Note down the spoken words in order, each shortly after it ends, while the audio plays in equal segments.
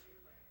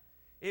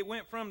It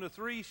went from the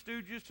Three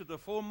Stooges to the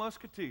Four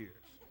Musketeers.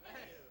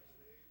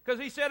 Because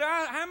he said,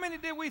 how many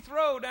did we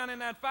throw down in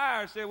that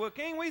fire? I said, well,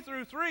 King, we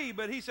threw 3,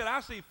 but he said,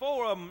 I see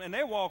 4 of them, and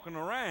they're walking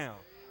around.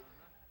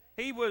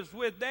 He was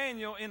with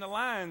Daniel in the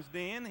lion's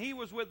den. He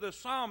was with the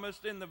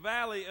psalmist in the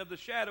valley of the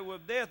shadow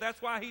of death.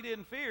 That's why he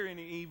didn't fear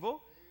any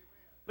evil.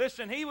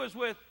 Listen, he was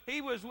with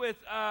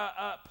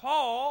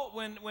Paul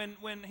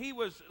when he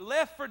was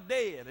left for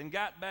dead and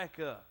got back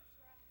up.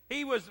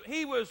 He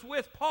was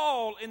with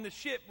Paul in the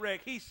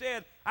shipwreck. He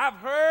said, I've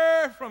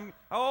heard from,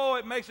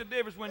 it makes a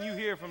difference when you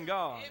hear from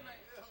God.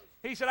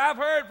 He said, I've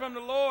heard from the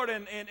Lord,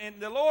 and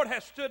the Lord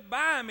has stood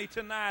by me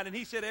tonight. And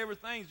he said,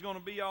 everything's going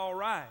to be all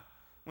right.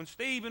 When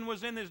Stephen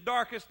was in his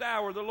darkest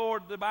hour, the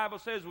Lord, the Bible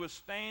says, was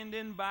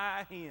standing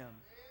by him.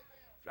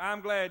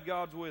 I'm glad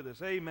God's with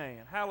us. Amen.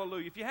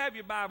 Hallelujah. If you have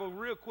your Bible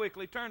real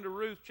quickly, turn to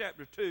Ruth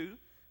chapter 2.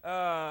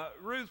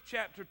 Ruth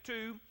chapter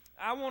 2.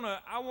 I want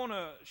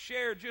to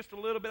share just a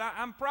little bit.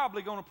 I'm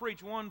probably going to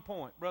preach one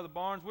point, Brother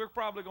Barnes. We're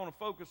probably going to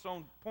focus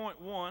on point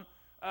 1.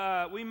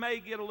 We may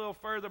get a little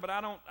further, but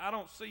I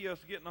don't see us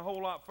getting a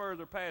whole lot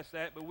further past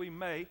that, but we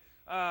may.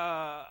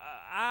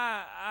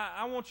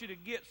 I want you to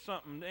get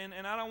something,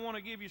 and I don't want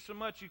to give you so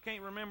much you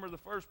can't remember the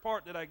first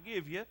part that I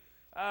give you.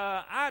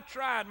 I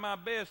tried my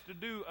best to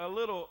do a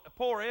little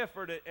poor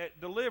effort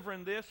at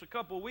delivering this a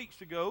couple of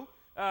weeks ago,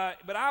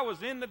 but I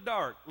was in the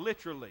dark,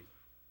 literally.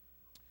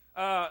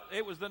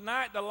 It was the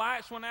night the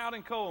lights went out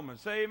in Coleman.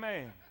 Say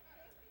amen.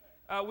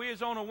 We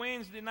was on a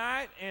Wednesday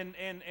night and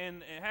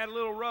had a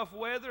little rough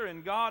weather,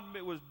 and God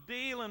was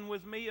dealing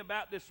with me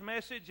about this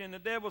message, and the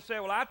devil said,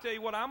 well, I tell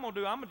you what I'm going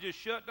to do. I'm going to just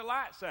shut the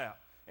lights out.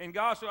 And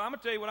God said, I'm going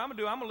to tell you what I'm going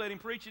to do. I'm going to let him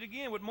preach it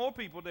again with more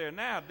people there.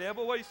 Now,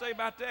 devil, what do you say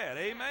about that?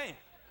 Amen.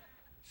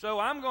 So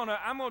I'm going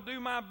to do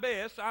my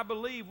best. I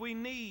believe we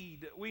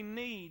need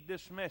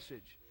this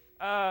message.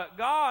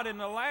 God, in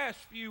the last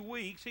few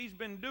weeks, he's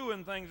been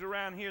doing things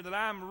around here that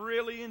I'm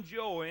really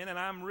enjoying and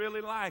I'm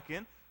really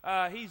liking.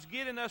 He's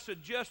getting us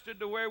adjusted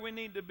to where we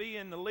need to be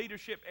in the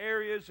leadership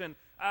areas and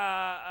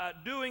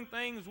doing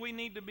things we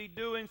need to be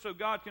doing so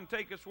God can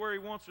take us where he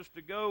wants us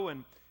to go.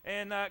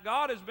 And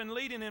God has been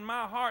leading in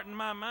my heart and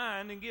my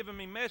mind and giving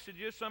me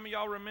messages. Some of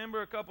y'all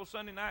remember a couple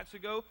Sunday nights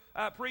ago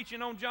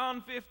preaching on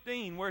John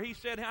 15 where he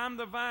said, I'm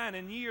the vine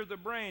and ye are the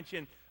branch.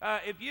 And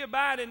if you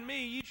abide in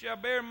me, you shall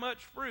bear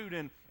much fruit.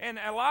 And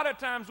a lot of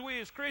times we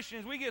as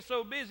Christians, we get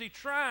so busy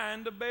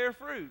trying to bear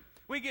fruit.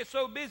 We get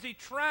so busy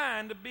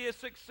trying to be a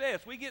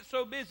success. We get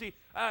so busy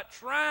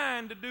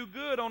trying to do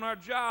good on our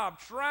job,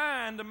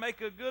 trying to make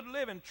a good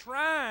living,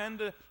 trying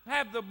to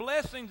have the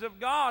blessings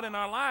of God in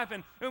our life.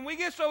 And when we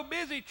get so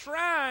busy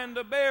trying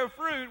to bear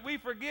fruit, we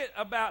forget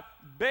about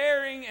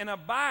bearing and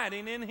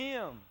abiding in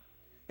him.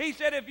 He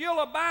said, if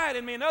you'll abide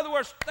in me, in other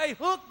words, stay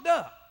hooked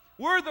up.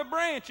 We're the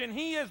branch and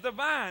he is the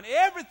vine.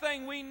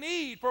 Everything we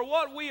need for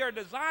what we are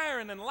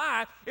desiring in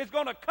life is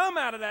going to come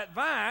out of that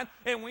vine,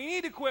 and we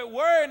need to quit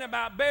worrying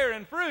about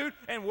bearing fruit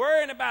and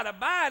worrying about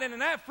abiding,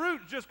 and that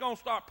fruit is just going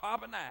to start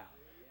popping out.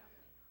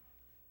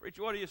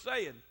 Preacher, what are you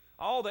saying?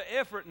 All the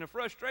effort and the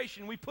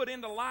frustration we put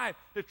into life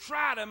to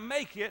try to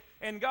make it,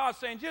 and God's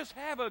saying, just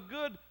have a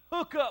good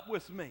hookup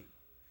with me.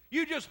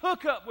 You just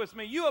hook up with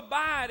me. You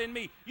abide in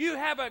me. You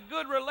have a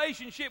good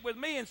relationship with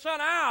me. And son,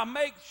 I'll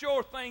make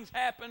sure things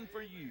happen for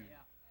you.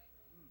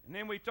 And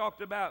then we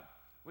talked about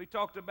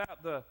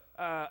the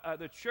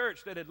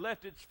church that had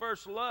left its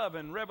first love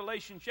in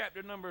Revelation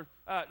chapter number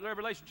 2,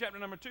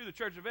 the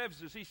church of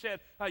Ephesus. He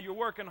said, you're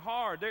working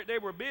hard. They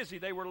were busy.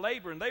 They were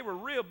laboring. They were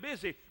real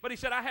busy. But he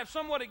said, I have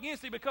somewhat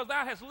against thee because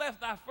thou hast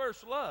left thy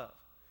first love.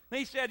 And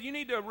he said, you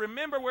need to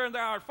remember where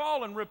thou art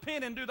fallen,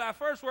 repent and do thy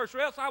first works, or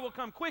else I will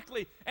come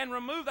quickly and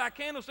remove thy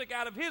candlestick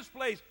out of his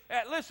place.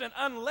 Listen,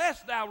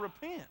 unless thou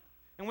repent.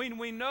 And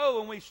we know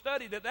and we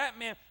study that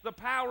meant the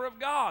power of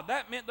God.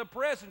 That meant the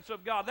presence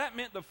of God. That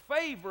meant the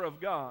favor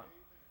of God.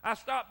 I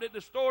stopped at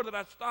the store that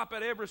I stop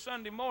at every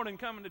Sunday morning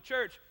coming to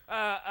church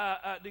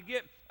to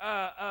get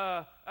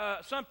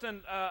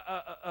something,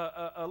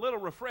 a little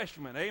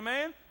refreshment,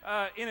 amen,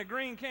 in a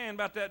green can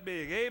about that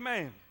big,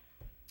 amen.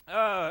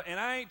 And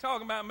I ain't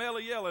talking about Mellow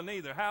Yellow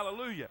neither.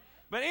 Hallelujah.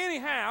 But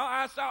anyhow,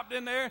 I stopped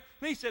in there, and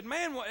he said,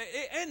 man,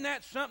 isn't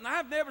that something?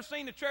 I've never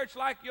seen a church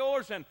like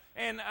yours, and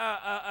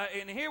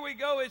here we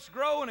go. It's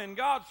growing, and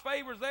God's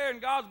favor's there, and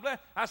God's blessing.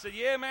 I said,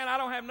 yeah, man, I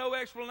don't have no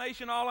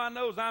explanation. All I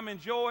know is I'm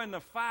enjoying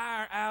the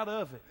fire out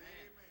of it.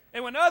 Amen.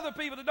 And when other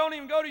people that don't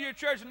even go to your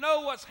church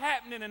know what's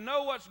happening and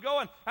know what's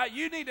going,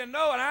 you need to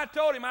know. And I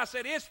told him, I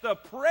said, it's the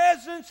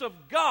presence of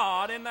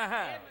God in the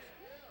house. Amen.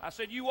 I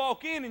said, you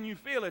walk in and you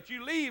feel it.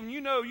 You leave and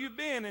you know you've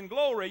been in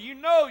glory. You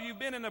know you've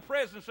been in the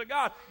presence of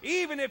God.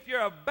 Even if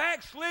you're a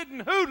backslidden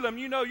hoodlum,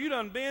 you know you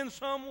done been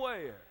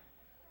somewhere.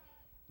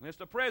 And it's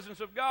the presence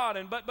of God.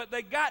 But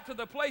they got to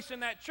the place in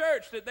that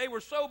church that they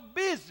were so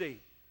busy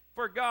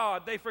for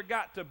God, they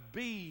forgot to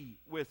be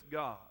with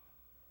God.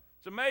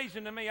 It's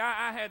amazing to me.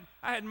 I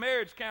had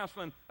marriage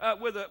counseling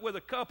with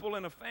a couple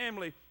and a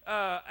family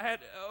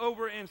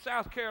over in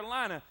South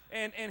Carolina,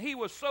 and he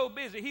was so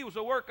busy. He was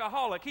a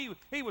workaholic.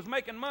 He was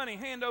making money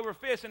hand over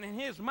fist, and in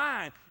his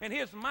mind,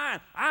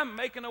 I'm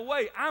making a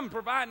way. I'm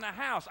providing a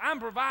house. I'm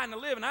providing a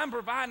living. I'm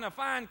providing a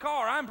fine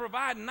car. I'm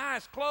providing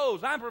nice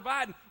clothes. I'm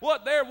providing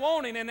what they're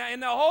wanting.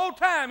 And the whole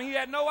time he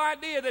had no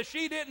idea that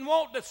she didn't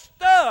want the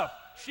stuff.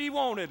 She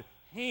wanted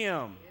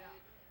him.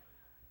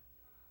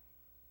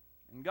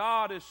 And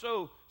God is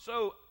so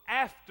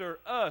after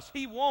us.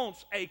 He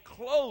wants a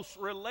close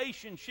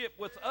relationship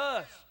with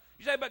us.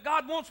 You say, but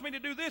God wants me to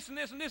do this and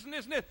this and this and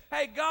this and this.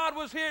 Hey, God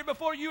was here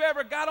before you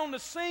ever got on the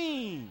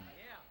scene.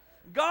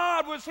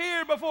 God was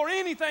here before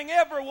anything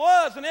ever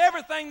was, and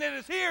everything that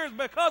is here is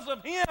because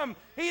of Him.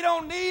 He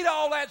don't need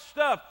all that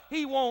stuff.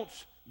 He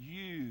wants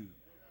you.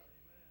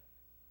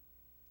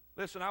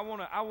 Listen, I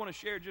want to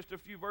share just a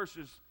few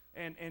verses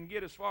and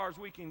get as far as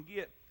we can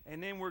get,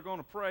 and then we're going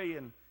to pray,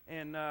 and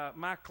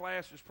my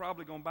class is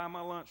probably going to buy my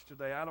lunch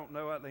today. I don't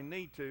know. They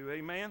need to.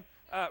 Amen.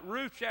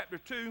 Ruth chapter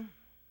 2,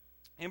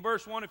 in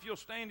verse 1, if you'll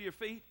stand to your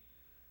feet.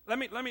 Let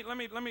me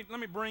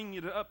bring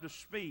you up to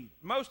speed.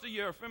 Most of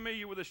you are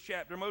familiar with this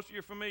chapter. Most of you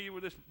are familiar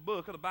with this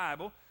book of the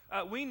Bible.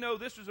 We know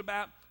this is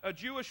about a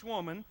Jewish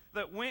woman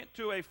that went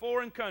to a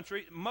foreign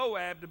country,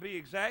 Moab to be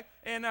exact,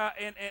 and that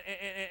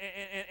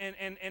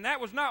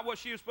was not what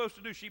she was supposed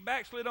to do. She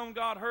backslid on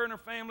God, her and her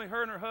family,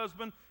 her and her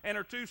husband, and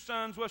her two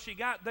sons. Well, she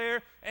got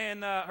there,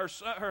 and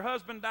her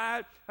husband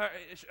died.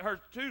 Her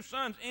two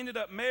sons ended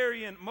up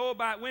marrying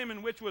Moabite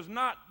women, which was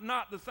not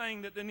the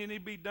thing that needed to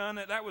be done.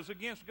 That was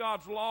against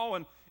God's law.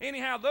 And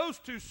anyhow, those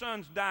two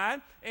sons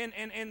died, and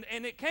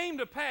it came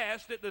to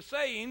pass that the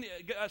saying,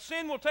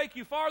 sin will take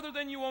you farther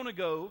than you want to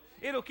go,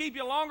 it'll keep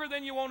you longer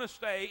than you want to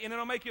stay, and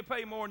it'll make you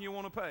pay more than you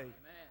want to pay. Amen.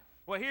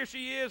 Well, here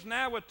she is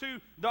now with two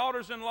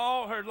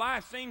daughters-in-law. Her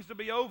life seems to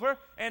be over,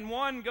 and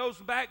one goes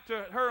back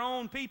to her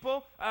own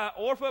people.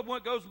 Orpah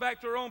goes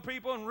back to her own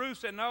people, and Ruth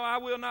said, no, I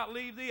will not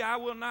leave thee. I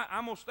will not.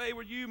 I'm going to stay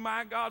with you.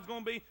 My God's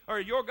going to be, or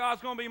your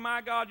God's going to be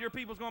my God. Your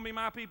people's going to be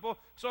my people,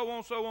 so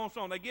on, so on,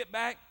 so on. They get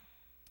back.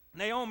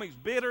 Naomi's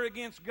bitter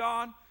against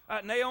God.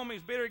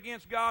 Naomi's bitter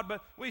against God,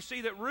 but we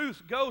see that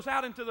Ruth goes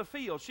out into the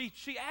field.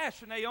 She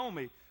asks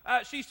Naomi,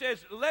 she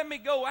says, let me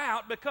go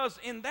out, because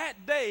in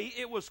that day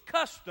it was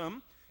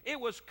custom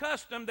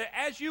that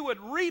as you would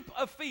reap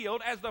a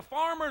field, as the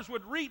farmers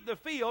would reap the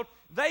field,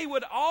 they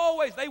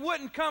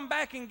wouldn't come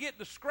back and get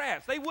the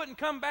scraps. They wouldn't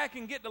come back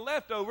and get the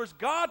leftovers.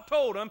 God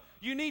told them,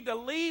 you need to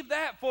leave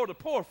that for the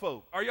poor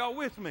folk. Are y'all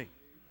with me?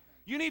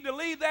 You need to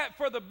leave that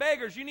for the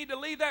beggars. You need to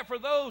leave that for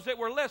those that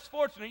were less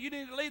fortunate. You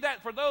need to leave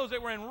that for those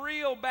that were in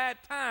real bad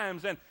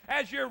times. And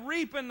as you're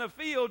reaping the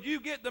field, you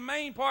get the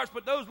main parts,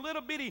 but those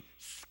little bitty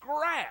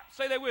scraps,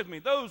 say that with me,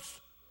 those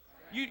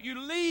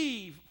you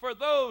leave for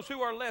those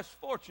who are less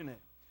fortunate.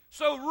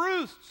 So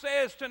Ruth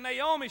says to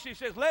Naomi, she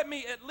says, let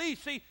me at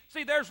least see,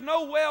 there's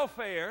no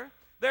welfare.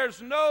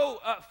 There's no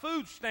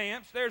food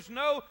stamps. There's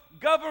no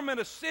government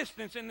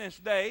assistance in this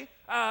day.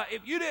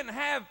 If you didn't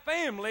have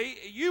family,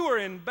 you were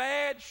in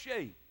bad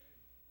shape.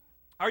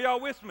 Are y'all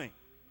with me?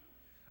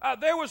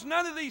 There was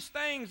none of these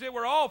things that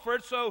were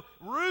offered, so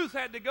Ruth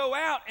had to go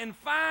out and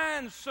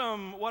find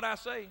some,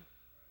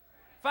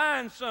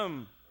 find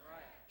some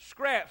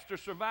scraps to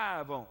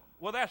survive on.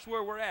 Well, that's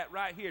where we're at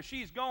right here.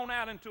 She's gone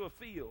out into a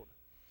field.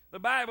 The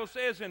Bible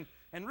says,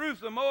 and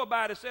Ruth the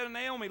Moabite said to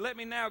Naomi, let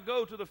me now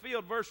go to the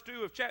field, verse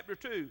 2 of chapter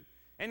 2,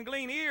 and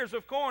glean ears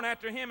of corn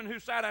after him in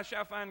whose sight I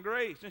shall find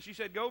grace. And she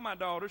said, go, my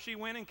daughter. She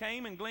went and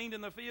came and gleaned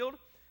in the field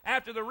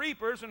after the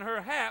reapers, and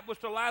her hap was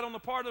to light on the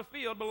part of the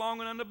field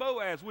belonging unto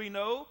Boaz. We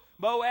know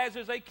Boaz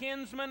is a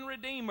kinsman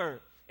redeemer.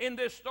 In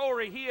this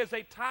story, he is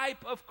a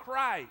type of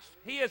Christ.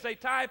 He is a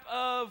type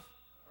of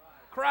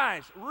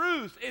Christ.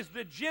 Ruth is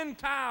the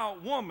Gentile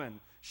woman.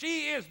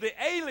 She is the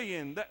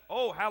alien.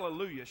 Oh,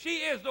 hallelujah. She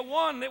is the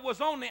one that was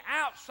on the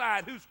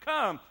outside who's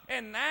come.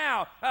 And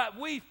now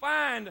we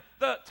find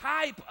the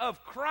type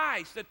of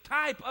Christ, the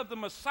type of the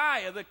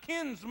Messiah, the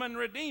kinsman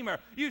redeemer.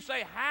 You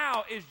say,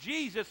 how is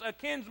Jesus a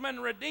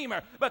kinsman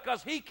redeemer?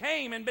 Because he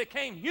came and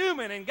became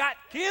human and got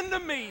kin to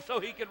me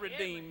so he could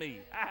redeem me.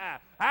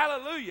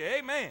 Hallelujah.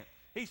 Amen.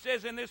 He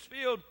says in this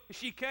field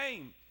she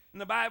came. And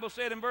the Bible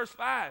said in verse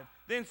 5,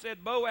 then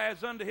said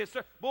Boaz unto his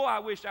servant, boy, I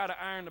wish I'd have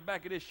ironed the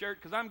back of this shirt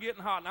because I'm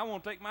getting hot and I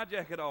want to take my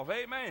jacket off.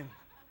 Amen.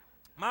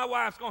 My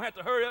wife's going to have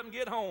to hurry up and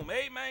get home.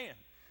 Amen.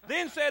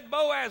 Then said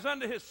Boaz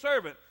unto his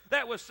servant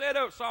that was set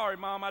up. Sorry,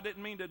 Mom, I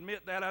didn't mean to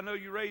admit that. I know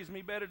you raised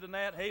me better than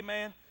that.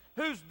 Amen.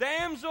 Whose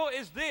damsel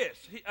is this?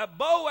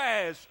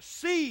 Boaz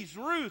sees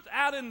Ruth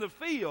out in the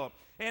field.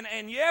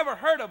 And you ever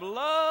heard of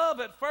love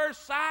at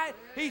first sight?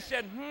 He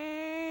said,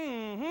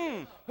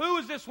 who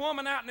is this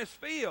woman out in this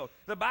field?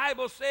 The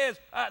Bible says,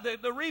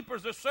 the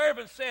reapers, the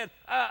servants said,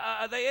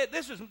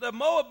 this is the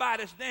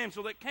Moabitess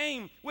damsel that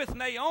came with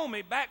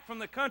Naomi back from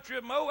the country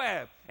of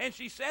Moab. And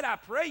she said, I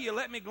pray you,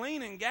 let me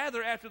glean and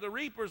gather after the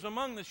reapers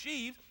among the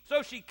sheaves.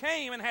 So she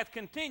came and hath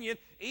continued,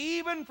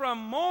 even from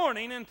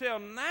morning until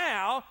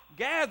now,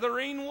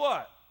 gathering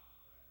what?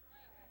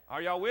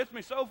 Are y'all with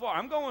me so far?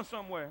 I'm going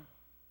somewhere.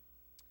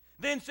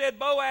 Then said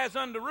Boaz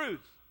unto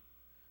Ruth.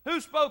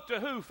 Who spoke to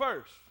who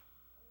first?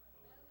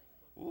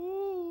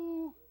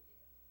 Ooh.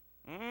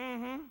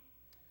 Mm-hmm.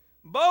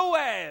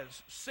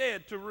 Boaz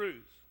said to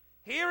Ruth,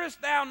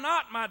 Hearest thou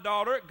not, my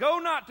daughter? Go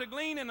not to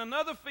glean in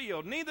another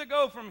field, neither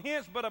go from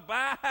hence, but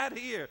abide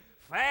here.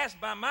 Fast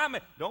by my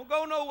man. Don't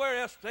go nowhere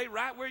else. Stay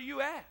right where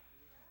you at.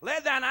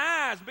 Let thine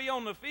eyes be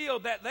on the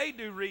field that they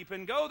do reap,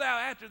 and go thou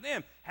after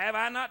them. Have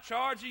I not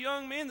charged the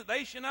young men that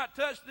they should not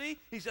touch thee?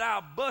 He said,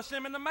 I'll bust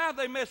them in the mouth.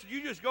 They mess with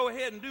you. Just go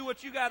ahead and do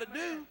what you got to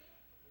do.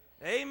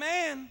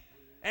 Amen.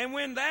 And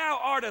when thou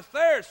art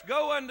athirst,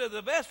 go unto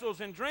the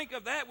vessels and drink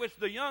of that which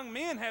the young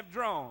men have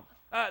drawn.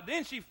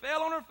 Then she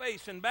fell on her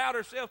face and bowed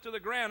herself to the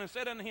ground and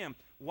said unto him,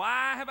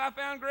 Why have I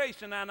found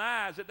grace in thine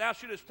eyes that thou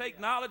shouldest take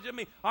knowledge of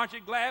me? Aren't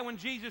you glad when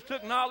Jesus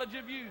took knowledge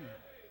of you?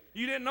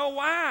 You didn't know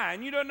why,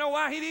 and you don't know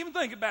why he didn't even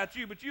think about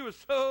you, but you were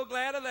so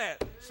glad of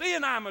that.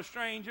 Seeing I'm a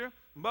stranger,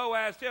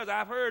 Boaz tells,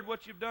 I've heard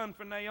what you've done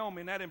for Naomi,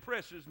 and that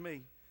impresses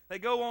me. They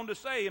go on to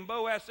say, and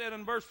Boaz said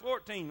in verse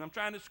 14, I'm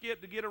trying to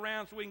skip to get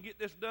around so we can get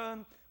this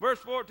done. Verse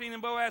 14,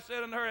 and Boaz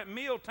said unto her, At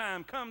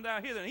mealtime come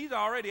thou hither. And he's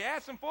already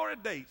asking for a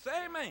date. Say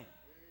amen.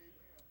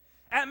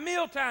 At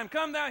mealtime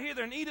come thou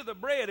hither and eat of the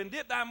bread, and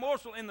dip thy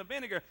morsel in the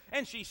vinegar.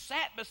 And she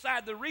sat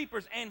beside the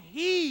reapers, and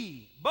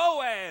he,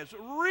 Boaz,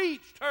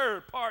 reached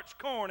her parched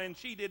corn, and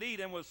she did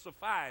eat and was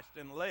sufficed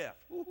and left.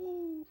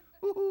 Ooh,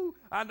 ooh,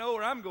 I know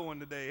where I'm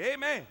going today.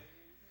 Amen.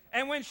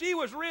 And when she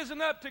was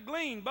risen up to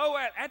glean,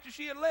 Boaz, after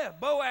she had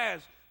left,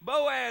 Boaz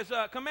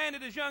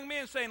commanded his young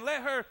men, saying,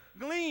 Let her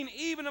glean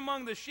even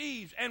among the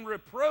sheaves, and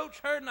reproach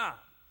her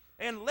not.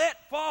 And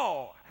let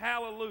fall,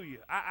 hallelujah.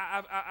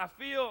 I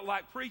feel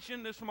like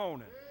preaching this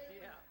morning.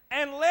 Yeah.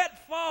 And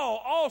let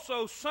fall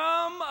also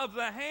some of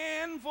the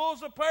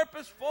handfuls of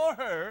purpose for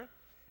her,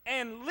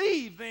 and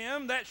leave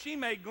them that she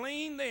may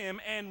glean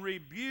them, and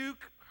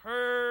rebuke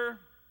her.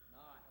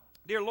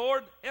 Dear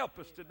Lord, help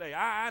us today.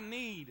 I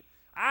need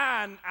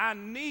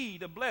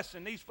a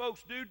blessing. These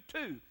folks do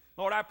too.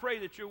 Lord, I pray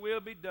that your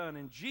will be done.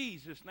 In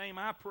Jesus' name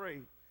I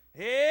pray.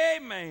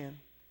 Amen.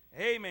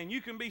 Amen.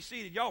 You can be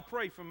seated. Y'all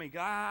pray for me.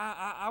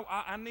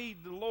 I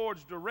need the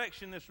Lord's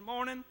direction this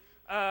morning.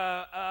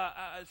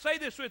 Say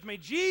this with me.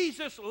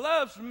 Jesus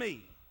loves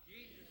me.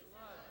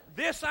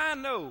 This I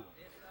know,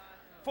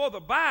 for the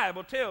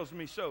Bible tells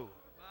me so.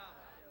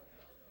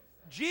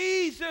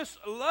 Jesus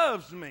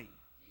loves me.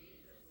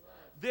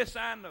 This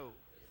I know.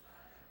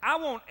 I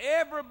want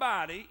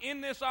everybody in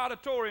this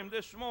auditorium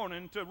this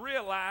morning to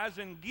realize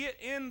and get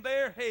in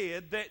their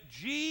head that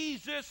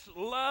Jesus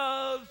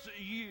loves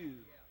you.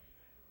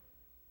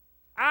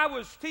 I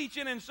was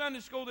teaching in Sunday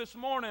school this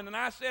morning, and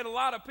I said a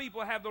lot of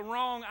people have the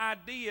wrong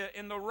idea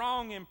and the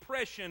wrong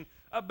impression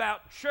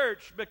about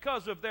church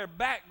because of their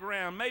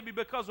background, maybe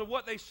because of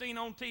what they've seen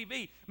on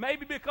TV,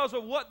 maybe because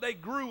of what they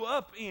grew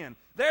up in.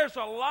 There's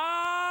a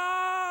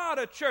lot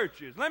of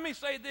churches. Let me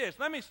say this.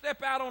 Let me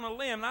step out on a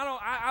limb.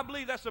 I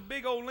believe that's a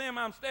big old limb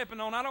I'm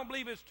stepping on. I don't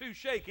believe it's too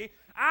shaky.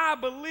 I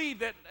believe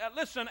that,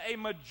 a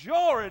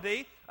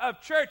majority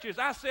of churches,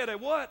 I said a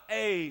what?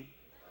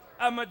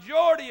 A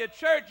majority of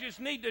churches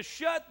need to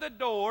shut the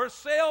door,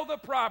 sell the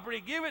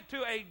property, give it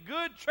to a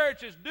good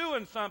church that's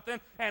doing something,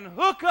 and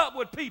hook up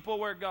with people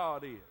where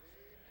God is.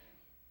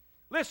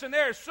 Listen,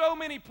 there are so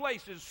many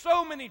places,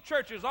 so many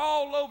churches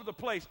all over the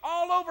place,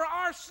 all over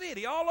our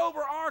city, all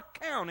over our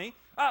county.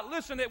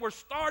 That were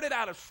started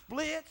out of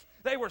splits.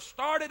 They were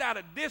started out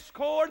of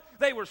discord.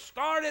 They were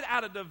started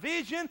out of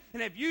division.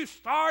 And if you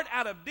start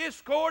out of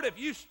discord, if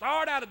you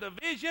start out of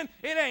division,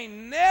 it ain't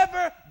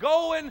never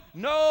going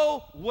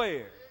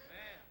nowhere.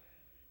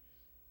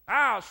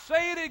 I'll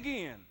say it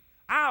again.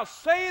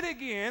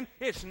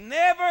 It's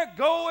never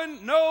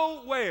going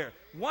nowhere.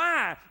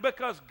 Why?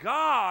 Because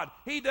God,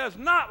 He does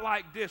not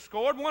like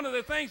discord. One of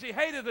the things He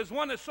hated is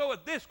one that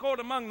soweth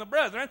discord among the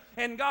brethren,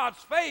 and God's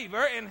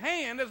favor and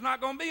hand is not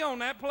going to be on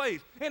that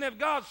place. And if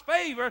God's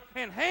favor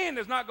and hand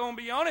is not going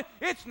to be on it,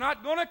 it's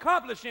not going to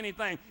accomplish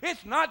anything.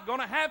 It's not going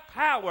to have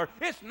power.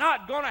 It's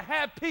not going to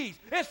have peace.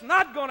 It's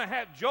not going to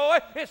have joy.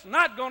 It's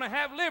not going to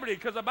have liberty,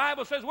 because the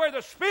Bible says where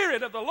the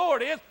Spirit of the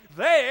Lord is,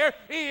 there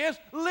is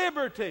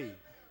liberty.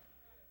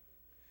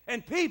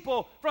 And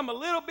people from a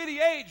little bitty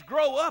age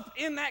grow up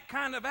in that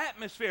kind of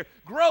atmosphere,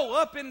 grow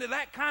up into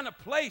that kind of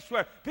place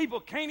where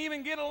people can't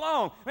even get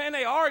along. Man,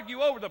 they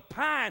argue over the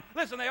pie.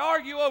 Listen, they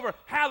argue over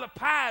how the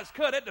pie is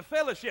cut at the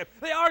fellowship.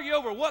 They argue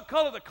over what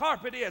color the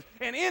carpet is.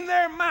 And in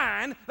their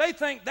mind, they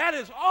think that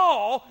is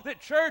all that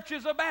church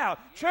is about.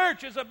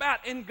 Church is about,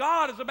 and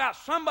God is about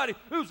somebody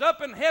who's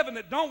up in heaven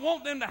that don't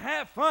want them to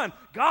have fun.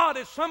 God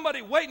is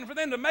somebody waiting for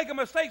them to make a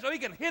mistake so He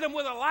can hit them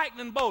with a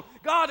lightning bolt.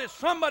 God is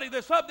somebody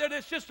that's up there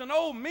that's just an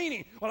old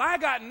meaning. Well, I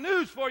got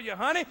news for you,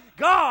 honey.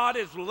 God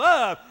is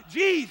love.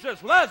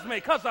 Jesus loves me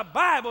because the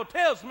Bible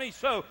tells me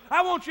so.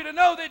 I want you to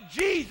know that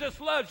Jesus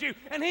loves you,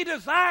 and He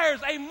desires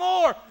a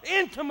more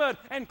intimate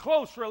and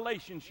close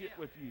relationship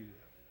with you.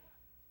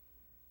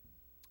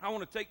 I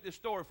want to take this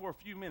story for a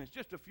few minutes,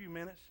 just a few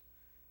minutes,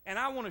 and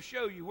I want to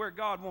show you where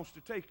God wants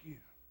to take you.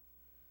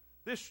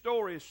 This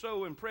story is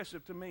so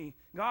impressive to me.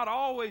 God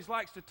always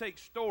likes to take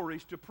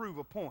stories to prove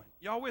a point.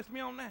 Y'all with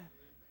me on that?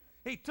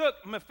 He took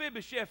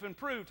Mephibosheth and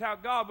proved how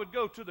God would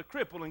go to the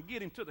cripple and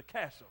get him to the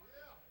castle.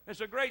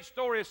 It's a great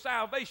story of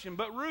salvation,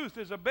 but Ruth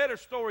is a better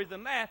story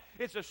than that.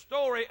 It's a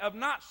story of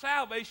not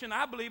salvation.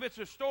 I believe it's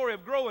a story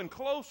of growing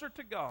closer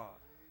to God.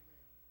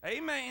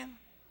 Amen.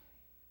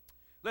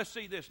 Let's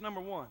see this. Number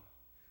one,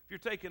 if you're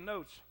taking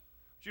notes,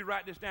 you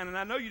write this down. And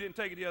I know you didn't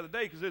take it the other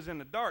day because it was in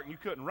the dark and you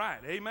couldn't write.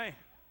 Amen.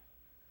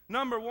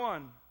 Number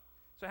one,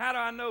 so how do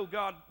I know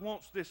God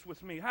wants this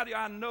with me? How do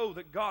I know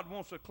that God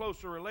wants a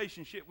closer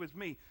relationship with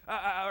me?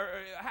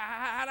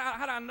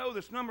 How do I know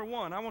this? Number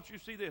one, I want you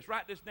to see this.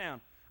 Write this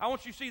down. I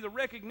want you to see the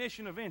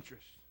recognition of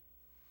interest.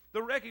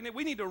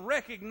 We need to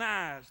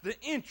recognize the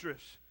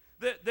interest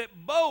that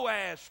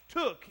Boaz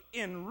took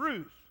in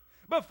Ruth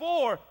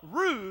before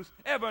Ruth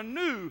ever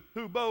knew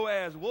who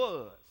Boaz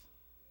was.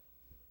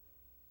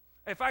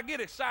 If I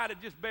get excited,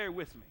 just bear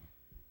with me.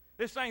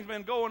 This thing's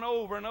been going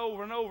over and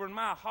over and over in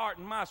my heart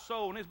and my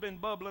soul, and it's been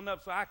bubbling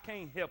up, so I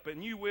can't help it,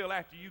 and you will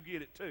after you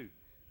get it too.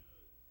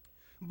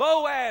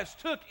 Boaz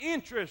took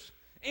interest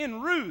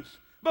in Ruth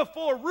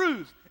before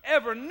Ruth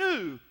ever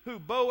knew who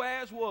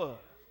Boaz was.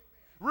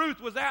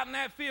 Ruth was out in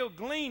that field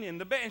gleaning,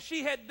 and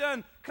she had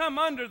come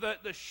under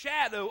the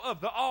shadow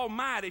of the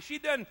Almighty. She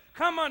done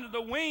come under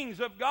the wings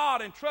of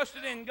God and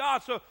trusted in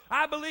God. So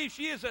I believe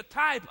she is a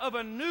type of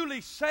a newly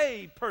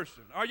saved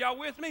person. Are y'all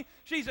with me?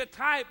 She's a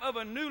type of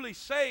a newly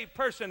saved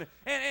person.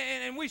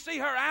 And we see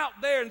her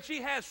out there, and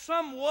she has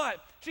somewhat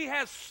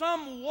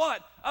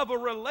of a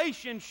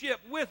relationship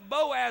with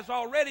Boaz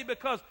already,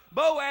 because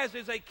Boaz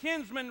is a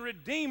kinsman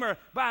redeemer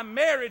by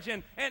marriage.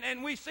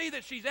 And we see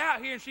that she's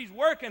out here and she's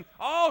working.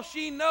 All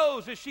she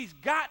knows is she's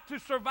got to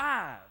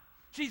survive.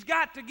 She's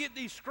got to get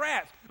these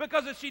scraps,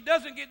 because if she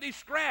doesn't get these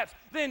scraps,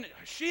 then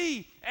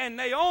she and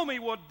Naomi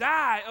will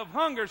die of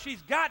hunger.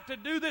 She's got to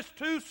do this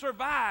to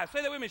survive.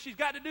 Say that with me. She's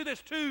got to do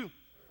this to survive.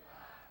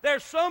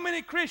 There's so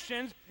many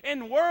Christians in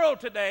the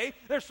world today.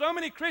 There's so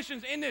many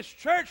Christians in this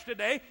church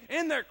today.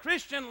 In their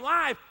Christian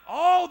life,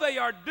 all they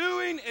are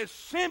doing is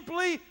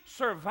simply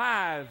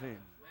surviving.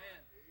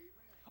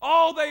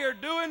 All they are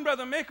doing,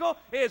 Brother Mickle,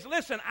 is,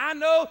 listen, I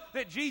know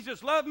that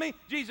Jesus loved me.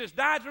 Jesus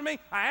died for me.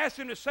 I asked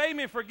him to save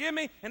me and forgive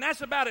me. And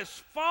that's about as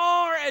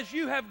far as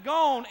you have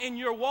gone in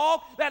your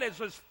walk. That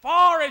is as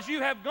far as you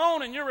have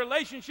gone in your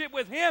relationship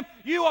with him.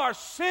 You are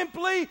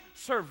simply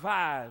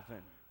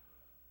surviving.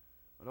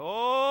 But,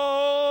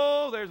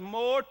 oh, there's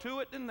more to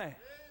it than that.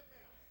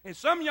 And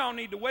some of y'all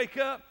need to wake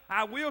up.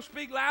 I will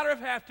speak louder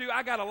if I have to.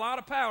 I got a lot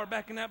of power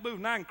back in that booth,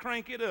 and I can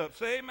crank it up.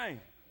 Say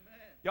amen.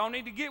 Y'all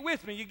need to get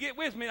with me. You get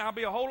with me, and I'll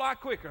be a whole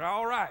lot quicker.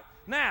 All right.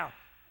 Now,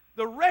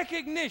 the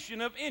recognition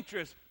of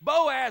interest.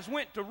 Boaz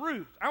went to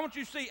Ruth. I want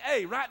you to see,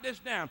 write this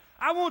down.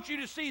 I want you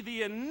to see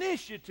the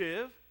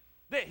initiative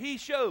that he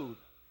showed.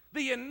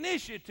 The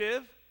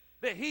initiative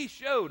that he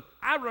showed.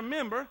 I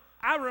remember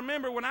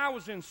when I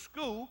was in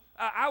school,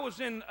 I was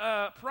in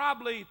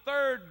probably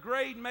third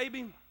grade,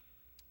 maybe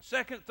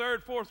second,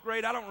 third, fourth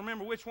grade. I don't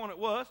remember which one it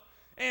was.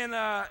 And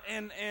I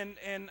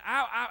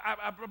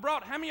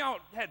brought, how many of y'all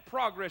had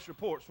progress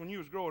reports when you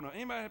was growing up?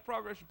 Anybody had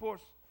progress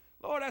reports?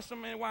 Lord, that's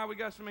why we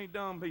got so many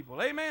dumb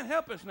people. Amen.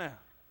 Help us now.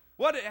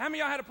 How many of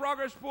y'all had a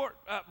progress report?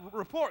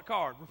 Report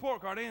card.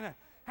 Ain't that?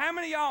 How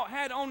many of y'all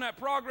had on that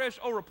progress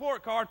or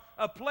report card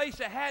a place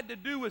that had to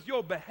do with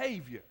your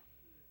behavior?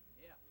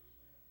 Yeah.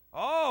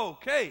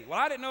 Okay. Well,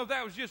 I didn't know if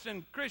that was just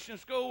in Christian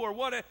school or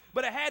what,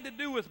 but it had to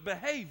do with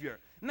behavior.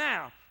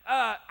 Now,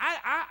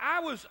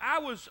 I was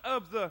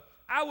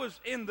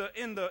in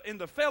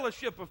the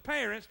fellowship of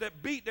parents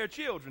that beat their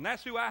children.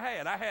 That's who I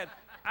had. I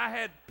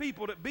had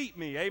people that beat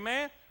me.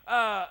 Amen.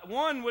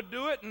 One would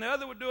do it, and the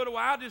other would do it a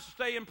while. Just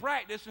stay in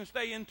practice and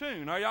stay in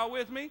tune. Are y'all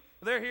with me?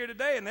 They're here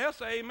today, and they'll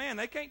say, "Amen."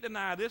 They can't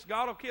deny this.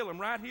 God will kill them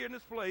right here in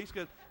this place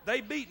because they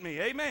beat me.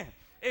 Amen.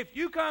 If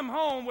you come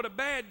home with a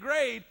bad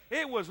grade,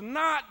 it was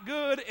not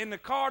good in the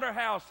Carter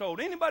household.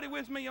 Anybody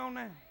with me on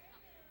that?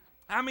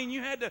 I mean,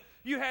 you had to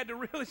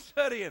really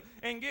study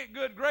and get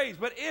good grades.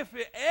 But if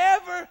it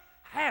ever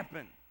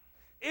happened,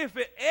 if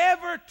it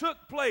ever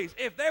took place,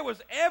 if there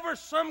was ever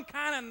some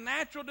kind of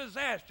natural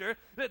disaster,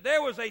 that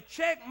there was a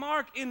check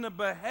mark in the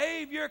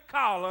behavior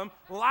column,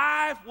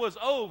 life was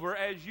over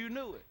as you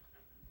knew it.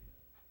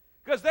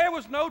 Because there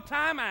was no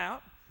time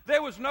out.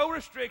 There was no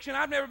restriction.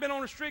 I've never been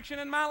on restriction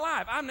in my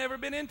life. I've never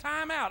been in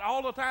time out.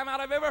 All the time out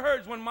I've ever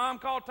heard is when Mom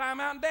called time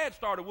out and Dad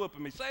started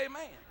whooping me. Say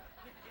amen.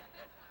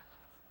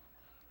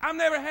 I've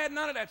never had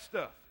none of that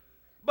stuff.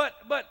 But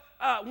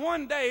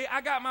one day I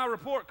got my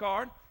report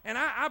card, and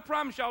I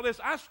promise y'all this.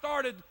 I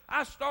started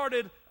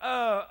the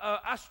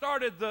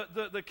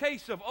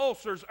case of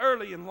ulcers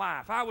early in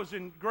life. I was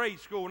in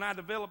grade school and I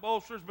developed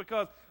ulcers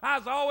because I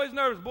was always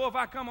nervous. Boy, if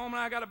I come home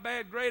and I got a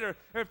bad grade, or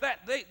if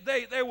that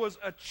there was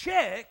a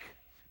check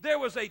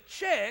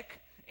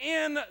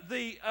in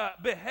the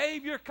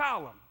behavior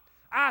column.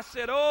 I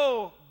said,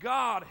 "Oh,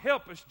 God,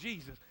 help us,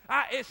 Jesus."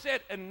 It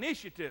said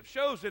initiative,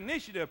 shows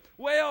initiative.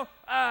 Well,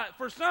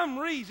 for some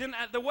reason,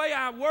 the way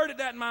I worded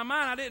that in my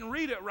mind, I didn't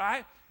read it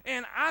right.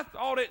 and I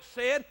thought it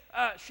said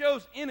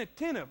shows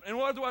inattentive. And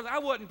what it was, I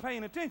wasn't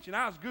paying attention.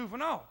 I was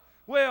goofing off.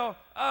 Well,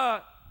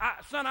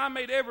 I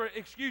made every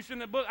excuse in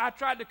the book. I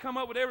tried to come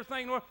up with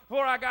everything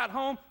before I got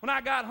home. When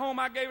I got home,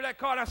 I gave her that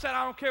card. I said,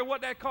 I don't care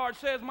what that card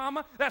says,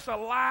 Mama. That's a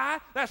lie.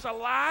 That's a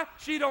lie.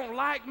 She don't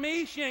like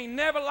me. She ain't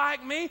never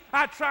liked me.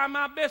 I try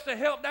my best to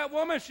help that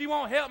woman. She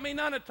won't help me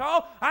none at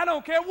all. I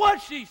don't care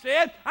what she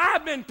said.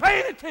 I've been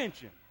paying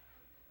attention.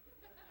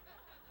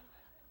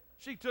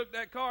 She took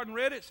that card and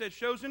read it. It said,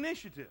 shows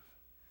initiative.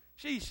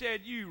 She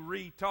said, you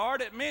retard.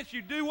 It means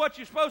you do what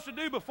you're supposed to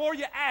do before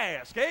you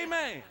ask.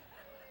 Amen.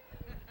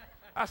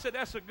 I said,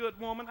 that's a good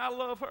woman. I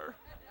love her.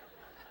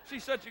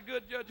 She's such a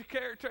good judge of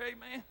character.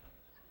 Amen.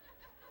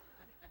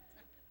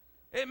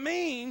 It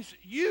means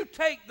you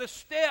take the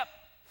step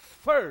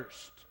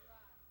first.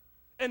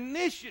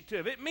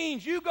 Initiative. It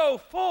means you go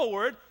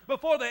forward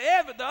before the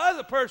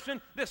other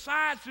person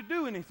decides to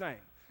do anything.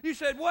 You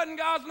said, what in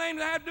God's name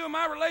does that have to do with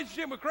my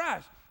relationship with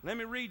Christ? Let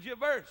me read you a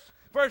verse.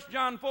 1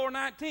 John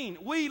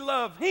 4:19. We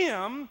love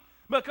him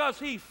because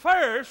he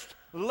first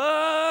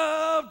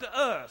loved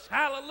us.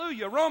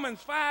 Hallelujah. Romans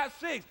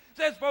 5:6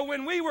 says, for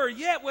when we were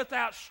yet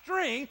without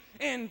strength,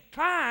 in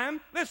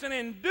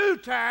due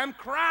time,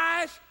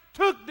 Christ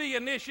took the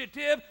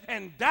initiative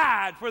and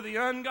died for the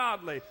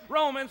ungodly.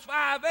 Romans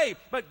 5:8.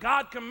 But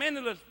God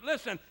commended us,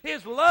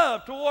 his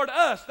love toward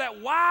us, that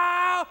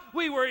while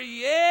we were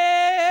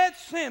yet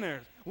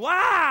sinners,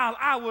 while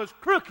I was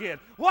crooked,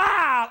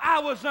 while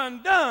I was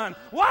undone,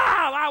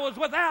 while I was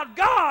without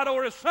God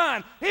or his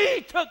son,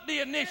 he took the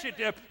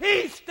initiative.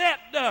 He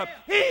stepped up.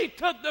 He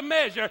took the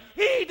measure.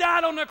 He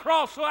died on the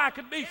cross so I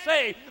could be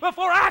saved.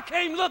 Before I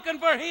came looking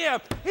for him,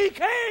 he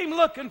came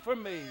looking for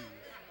me.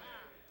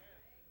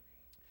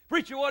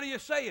 Preacher, what are you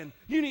saying?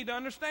 You need to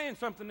understand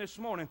something this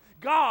morning.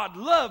 God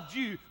loved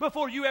you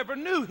before you ever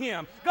knew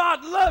him.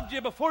 God loved you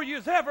before you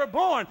was ever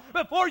born.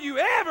 Before you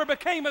ever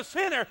became a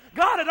sinner,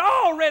 God had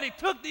already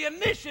took the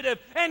initiative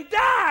and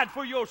died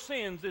for your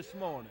sins this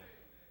morning.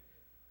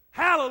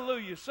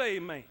 Hallelujah. Say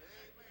amen.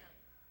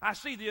 I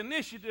see the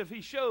initiative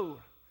he showed.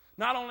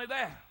 Not only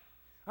that,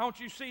 I want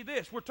you to see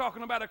this. We're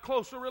talking about a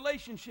closer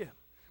relationship.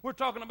 We're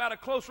talking about a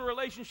closer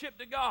relationship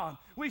to God.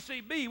 We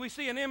see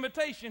an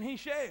invitation he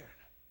shared.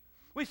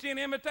 We see an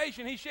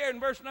invitation he shared in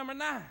verse number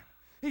 9.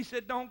 He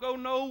said, don't go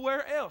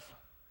nowhere else.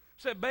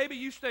 He said, baby,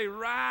 you stay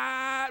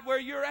right where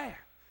you're at.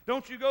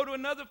 Don't you go to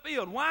another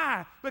field.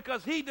 Why?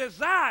 Because he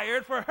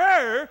desired for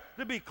her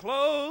to be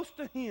close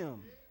to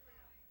him.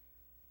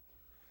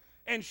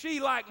 And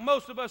she, like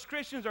most of us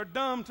Christians, are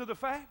dumb to the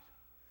fact.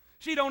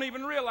 She don't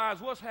even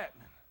realize what's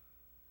happening.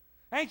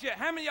 Ain't you?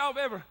 How many of y'all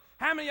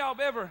have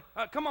ever,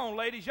 come on,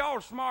 ladies, y'all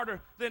are smarter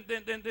than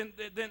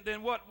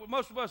what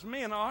most of us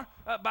men are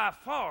by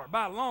far,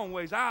 by a long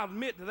ways. I'll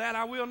admit to that.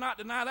 I will not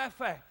deny that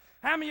fact.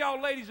 How many of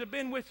y'all ladies have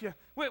been with your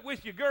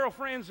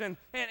girlfriends and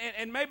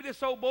maybe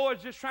this old boy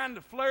is just trying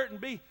to flirt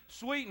and be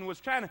sweet and was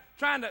trying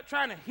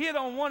to hit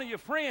on one of your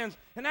friends,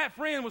 and that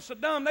friend was so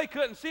dumb they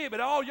couldn't see it, but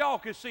all y'all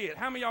could see it.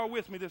 How many of y'all are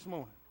with me this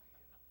morning?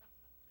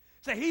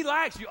 Say, he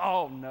likes you.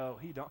 Oh, no,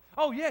 he don't.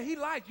 Oh, yeah, he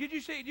likes you.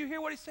 Did you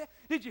hear what he said?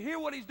 Did you hear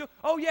what he's doing?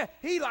 Oh, yeah,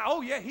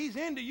 he's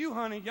into you,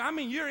 honey. I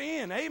mean, you're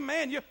in.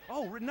 Amen.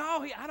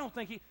 I don't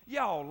think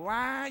y'all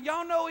lying.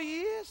 Y'all know he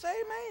is.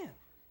 Amen.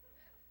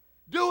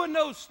 Doing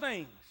those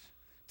things.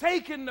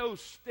 Taking those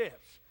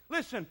steps.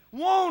 Listen,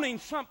 wanting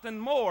something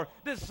more.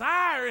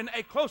 Desiring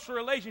a closer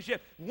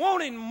relationship.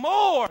 Wanting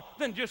more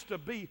than just to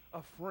be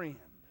a friend.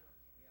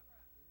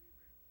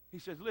 He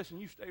says, listen,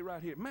 you stay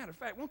right here. Matter of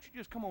fact, won't you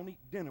just come on eat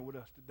dinner with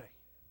us today?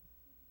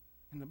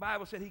 And the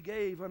Bible said he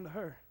gave unto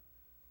her,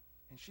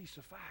 and she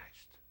sufficed.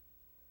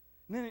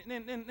 And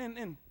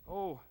then,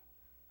 oh,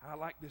 I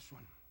like this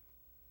one.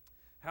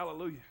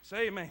 Hallelujah.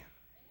 Say amen.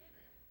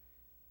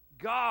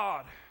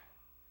 God,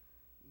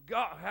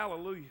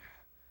 hallelujah.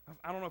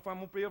 I don't know if I'm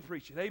going to be able to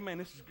preach it. Amen.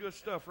 This is good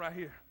stuff right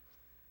here.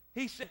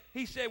 He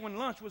said when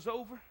lunch was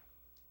over,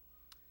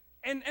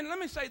 and let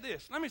me say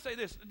this.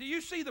 Do you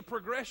see the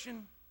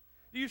progression?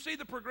 Do you see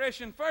the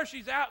progression? First,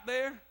 she's out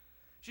there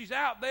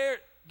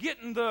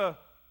getting the...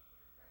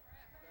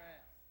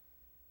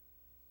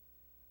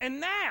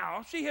 And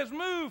now she has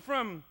moved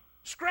from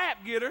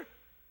scrap getter,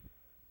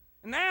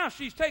 and now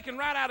she's taken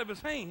right out of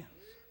his hands.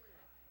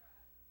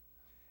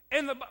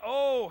 And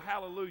oh,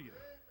 hallelujah.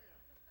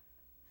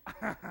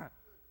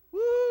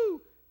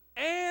 Woo!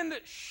 And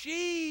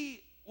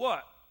she,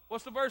 what?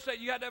 What's the verse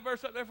that you got that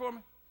verse up there for me?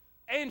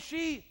 And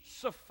she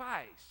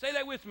sufficed. Say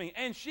that with me.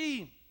 And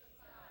she...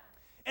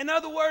 In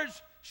other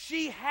words,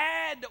 she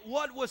had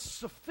what was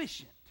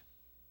sufficient.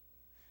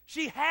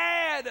 She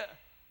had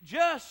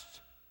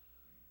just...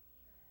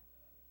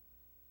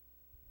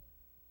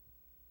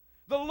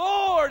 The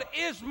Lord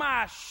is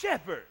my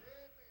shepherd.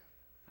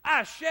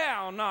 I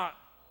shall not.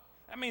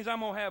 That means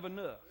I'm going to have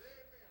enough.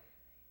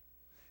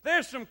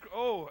 There's some,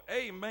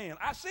 amen.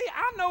 I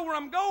know where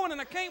I'm going, and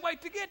I can't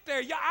wait to get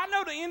there. I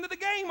know the end of the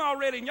game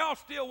already, and y'all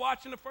still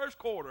watching the first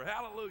quarter.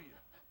 Hallelujah.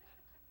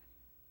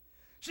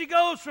 She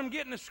goes from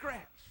getting the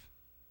scraps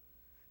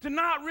to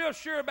not real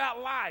sure about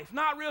life,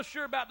 not real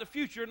sure about the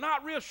future,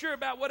 not real sure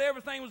about what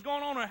everything was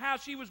going on or how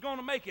she was going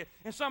to make it.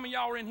 And some of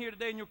y'all are in here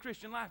today in your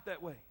Christian life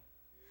that way.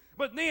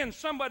 But then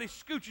somebody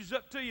scooches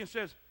up to you and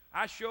says,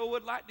 I sure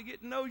would like to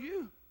get to know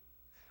you.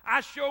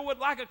 I sure would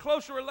like a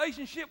closer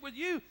relationship with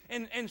you.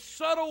 In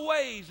subtle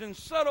ways, in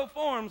subtle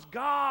forms,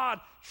 God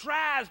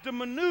tries to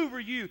maneuver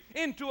you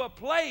into a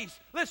place.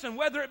 Listen,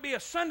 whether it be a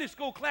Sunday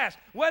school class,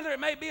 whether it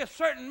may be a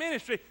certain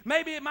ministry,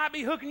 maybe it might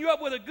be hooking you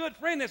up with a good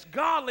friend that's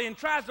godly and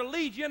tries to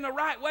lead you in the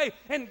right way.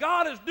 And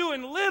God is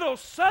doing little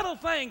subtle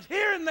things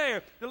here and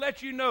there to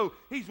let you know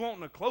He's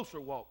wanting a closer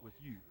walk with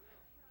you.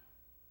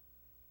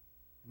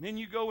 And then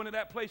you go into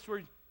that place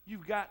where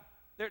you've got,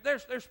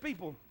 there's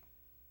people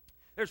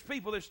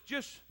that's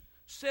just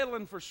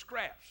settling for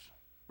scraps,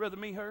 Brother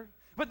Me Heard.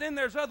 But then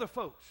there's other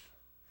folks.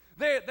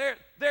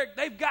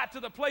 They've got to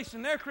the place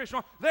in their Christian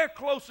life, they're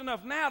close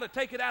enough now to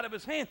take it out of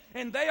His hand,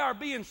 and they are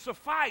being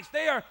sufficed.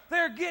 They're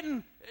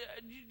getting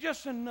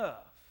just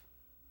enough.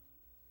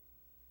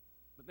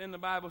 But then the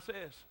Bible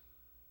says,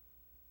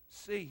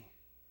 see,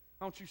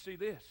 don't you see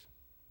this?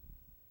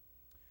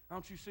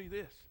 Don't you see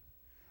this?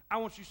 I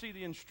want you to see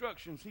the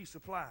instructions He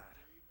supplied.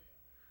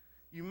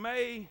 You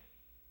may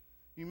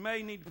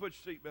need to put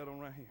your seatbelt on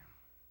right here.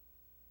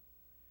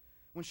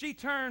 When she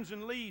turns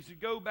and leaves to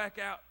go back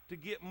out to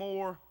get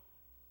more,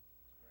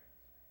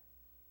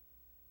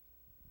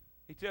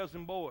 He tells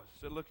them boys,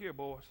 said, look here,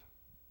 boys.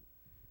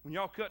 When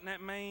y'all cutting that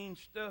main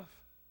stuff,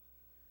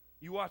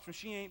 you watch when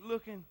she ain't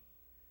looking,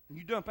 and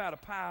you dump out a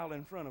pile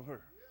in front of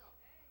her.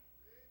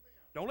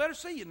 Don't let her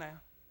see you now.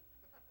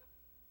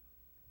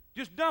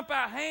 Just dump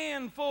out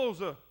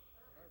handfuls of.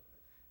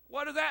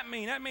 What does that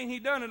mean? That means He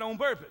done it on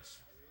purpose.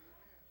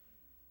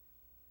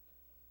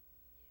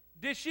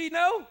 Did she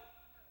know?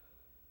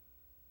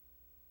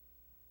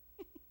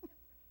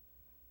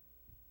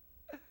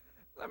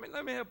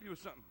 Let me help you with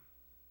something.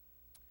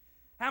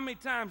 How many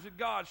times did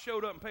God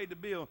showed up and paid the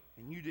bill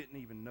and you didn't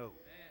even know?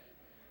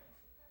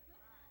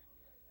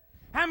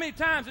 How many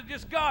times did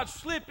just God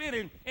slip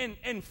in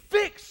and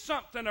fix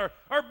something or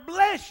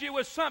bless you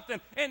with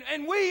something?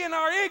 And we in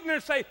our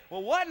ignorance say,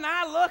 well, wasn't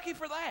I lucky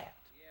for that?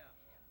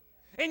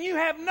 And you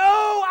have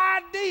no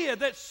idea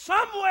that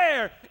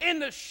somewhere in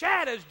the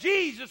shadows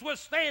Jesus was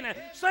standing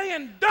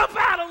saying, dump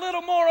out a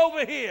little more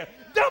over here.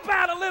 Dump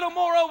out a little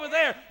more over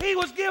there. He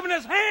was giving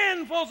us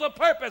handfuls of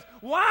purpose.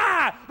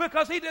 Why?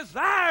 Because He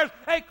desires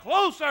a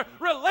closer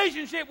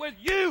relationship with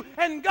you,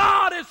 and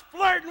God is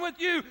flirting with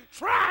you,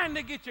 trying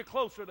to get you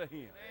closer to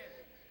Him.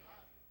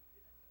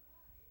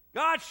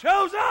 God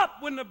shows up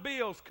when the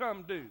bills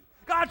come due.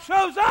 God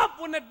shows up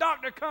when the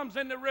doctor comes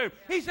in the room.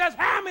 He says,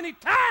 how many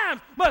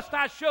times must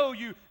I show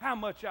you how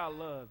much I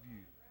love you?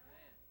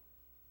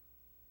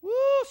 Woo,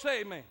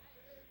 say amen.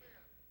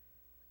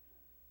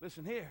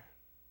 Listen here.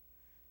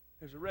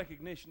 There's a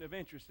recognition of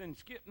interest. Then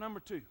skip number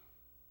 2.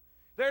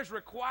 There's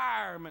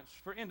requirements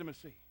for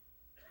intimacy.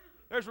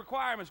 There's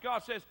requirements.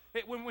 God says,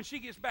 when she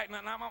gets back,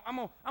 now I'm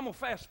going to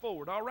fast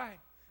forward, all right?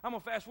 I'm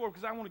going to fast forward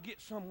because I want to get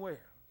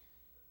somewhere.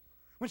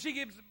 When she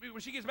gets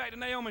back to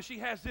Naomi, she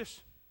has this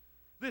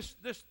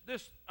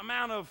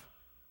amount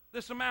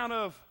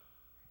of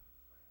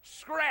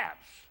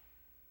scraps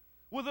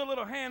with a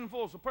little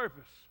handfuls of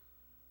purpose.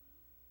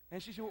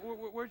 And she said,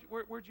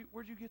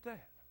 where'd you get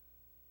that?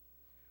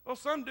 Well,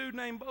 some dude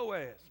named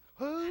Boaz.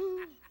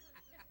 Who?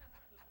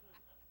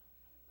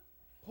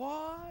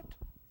 What?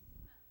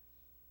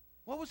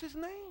 What was his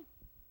name?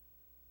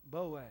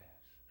 Boaz.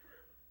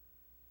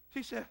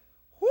 She said,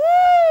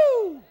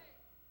 whoo!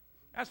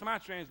 That's my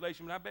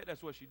translation, but I bet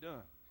that's what she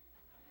done.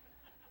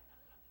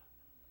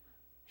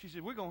 She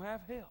said, we're going to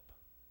have help.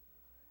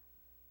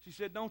 She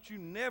said, don't you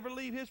never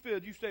leave his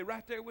field. You stay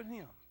right there with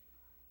him.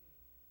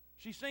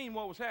 She seen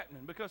what was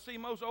happening because, see,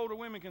 most older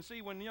women can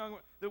see when the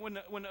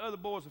other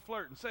boys are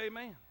flirting. Say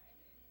amen.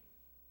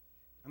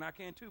 And I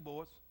can too,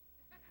 boys.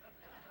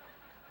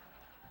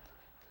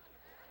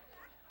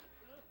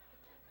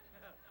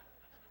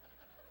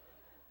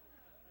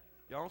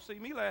 Y'all don't see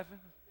me laughing.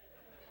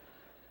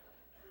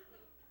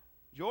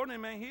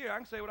 Jordan ain't here. I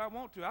can say what I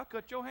want to. I'll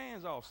cut your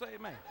hands off. Say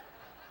amen.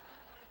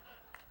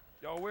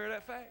 Y'all aware of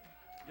that fact?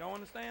 Y'all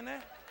understand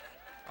that?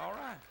 All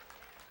right.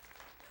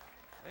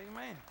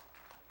 Amen.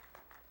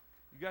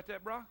 You got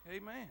that, Brock?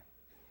 Amen.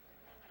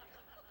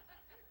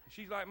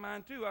 She's like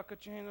mine too. I'll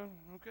cut your hands off.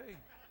 Okay.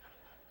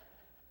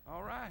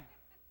 All right.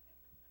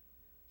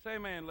 Say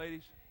amen,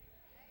 ladies.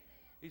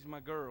 These are my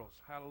girls.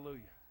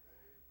 Hallelujah.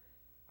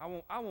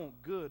 I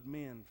want good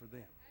men for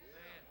them.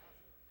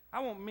 I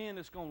want men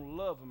that's going to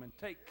love them and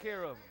take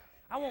care of them.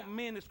 I want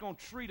men that's going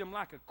to treat them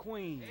like a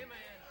queen.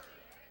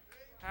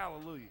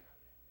 Hallelujah.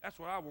 That's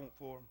what I want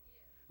for them.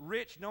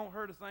 Rich don't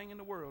hurt a thing in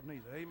the world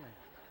neither. Amen.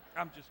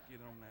 I'm just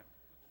kidding on that.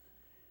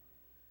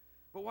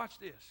 But watch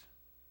this.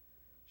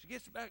 She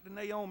gets back to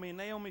Naomi, and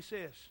Naomi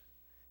says,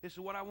 this is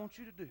what I want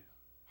you to do.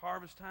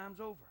 Harvest time's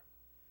over.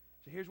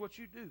 So here's what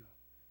you do.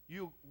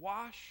 You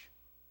wash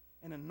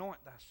and anoint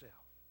thyself.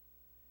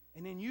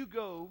 And then you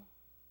go.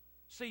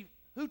 See,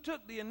 who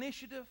took the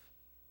initiative?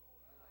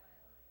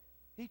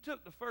 He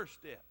took the first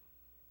step.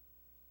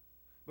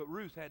 But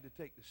Ruth had to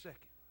take the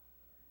second.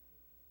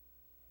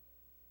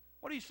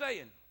 What are you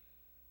saying?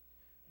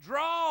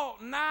 Draw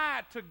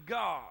nigh to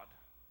God,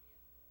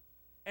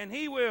 and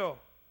He will.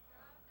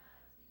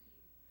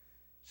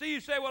 See, you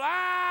say, well,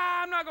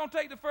 I'm not going to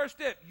take the first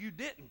step. You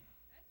didn't.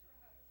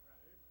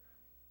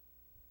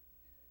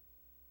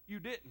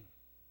 You didn't.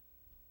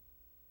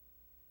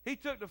 He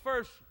took the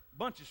first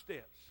bunch of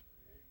steps.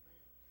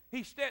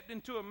 He stepped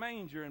into a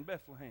manger in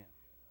Bethlehem.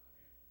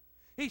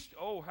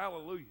 Oh,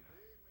 hallelujah.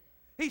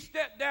 He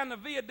stepped down the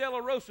Via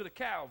Dolorosa to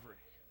Calvary.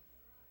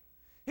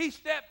 He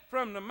stepped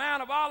from the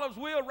Mount of Olives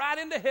wheel right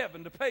into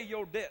heaven to pay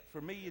your debt for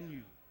me and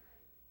you.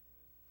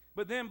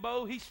 But then,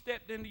 Bo, He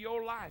stepped into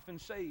your life and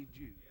saved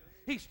you.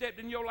 He stepped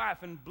in your life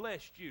and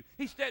blessed you.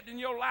 He stepped in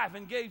your life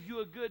and gave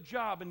you a good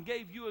job and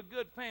gave you a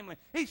good family.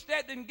 He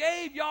stepped and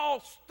gave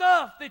y'all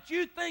stuff that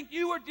you think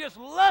you were just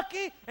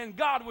lucky and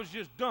God was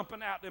just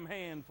dumping out them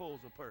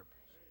handfuls of purpose.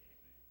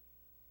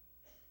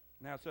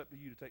 Now it's up to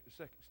you to take the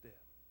second step.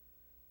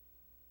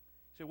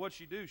 So what'd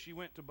she do? She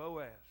went to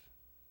Boaz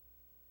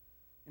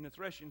in the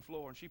threshing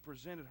floor and she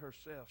presented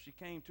herself. She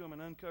came to him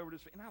and uncovered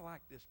his feet. And I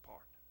like this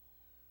part.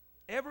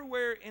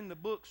 Everywhere in the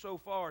book so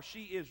far,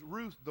 she is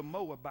Ruth the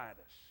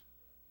Moabitess.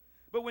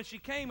 But when she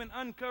came and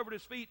uncovered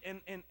his feet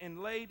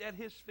and laid at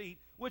his feet,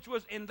 which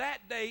was in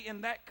that day,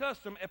 in that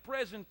custom, a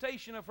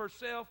presentation of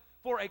herself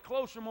for a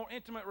closer, more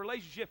intimate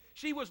relationship,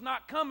 she was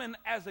not coming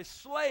as a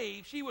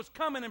slave. She was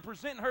coming and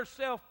presenting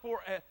herself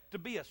to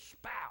be a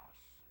spouse.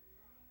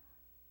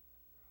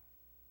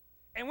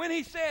 And when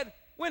he said,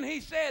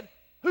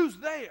 who's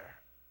there?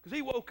 Because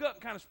he woke up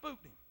and kind of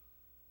spooked him.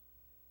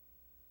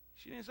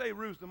 She didn't say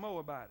Ruth the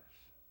Moabitess.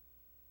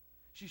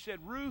 She said,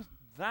 Ruth,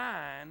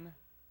 thine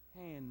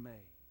handmaid.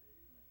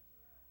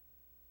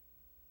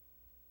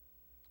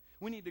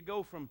 We need to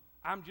go from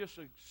I'm just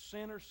a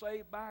sinner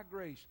saved by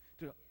grace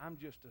to I'm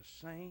just a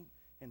saint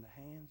in the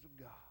hands of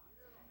God.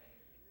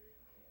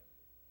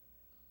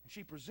 And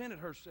she presented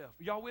herself.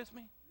 Are y'all with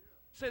me?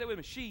 Say that with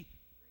me. She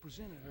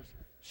presented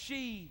herself.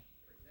 See,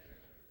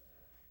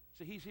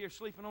 he's here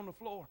sleeping on the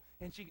floor,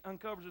 and she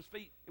uncovers his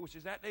feet, which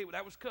is that day,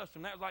 that was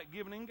custom. That was like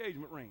giving an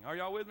engagement ring. Are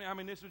y'all with me? I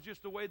mean, this was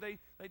just the way they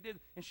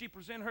did. And she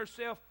presented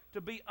herself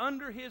to be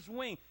under his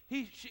wing.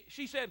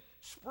 She said,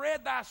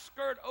 spread thy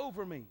skirt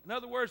over me. In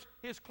other words,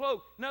 his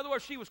cloak. In other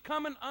words, she was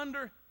coming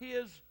under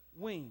his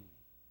wing.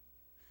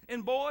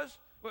 And boys,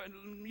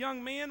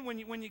 young men,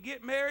 when you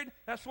get married,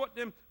 that's what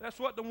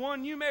the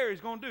one you marry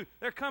is going to do.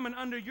 They're coming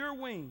under your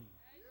wing.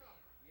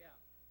 Yeah.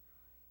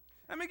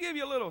 Let me give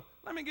you a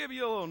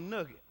little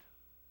nugget.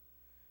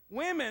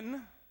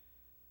 Women,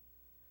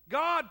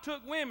 God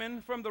took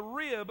women from the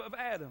rib of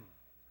Adam.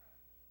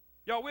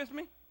 Y'all with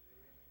me?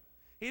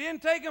 He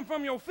didn't take them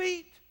from your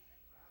feet,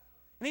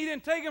 and He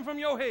didn't take them from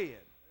your head.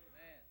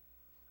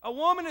 A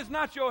woman is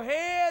not your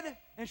head,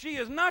 and she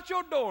is not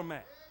your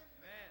doormat.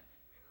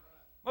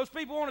 Most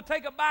people want to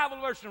take a Bible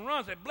verse and run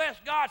and say, bless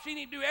God, she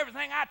need to do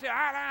everything I tell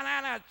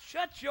her.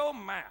 Shut your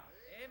mouth.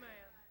 Amen.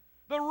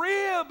 The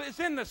rib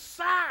is in the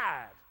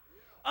side,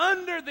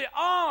 under the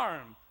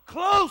arm,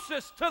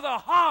 closest to the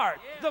heart.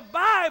 Yeah. The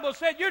Bible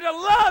said you're to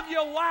love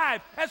your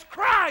wife as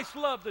Christ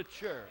loved the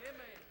church.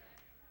 Amen.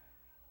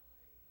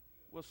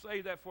 We'll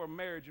save that for a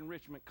marriage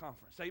enrichment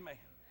conference. Amen.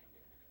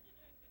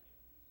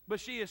 But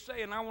she is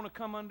saying, I want to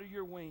come under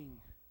your wing.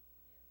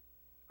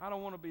 I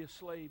don't want to be a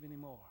slave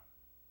anymore.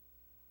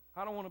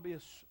 I don't want to be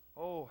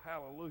oh,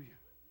 hallelujah.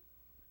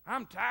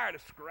 I'm tired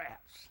of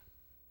scraps.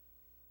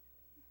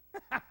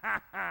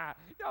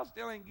 Y'all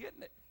still ain't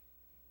getting it.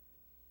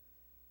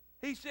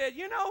 He said,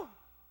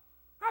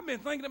 I've been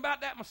thinking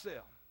about that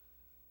myself.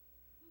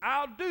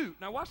 I'll do.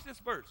 Now watch this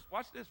verse.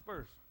 Watch this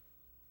verse.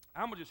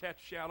 I'm going to just have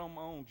to shout on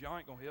my own. Y'all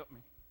ain't going to help me.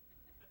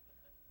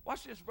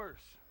 Watch this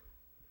verse.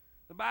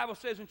 The Bible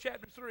says in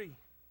chapter 3,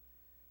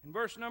 in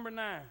verse number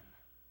 9.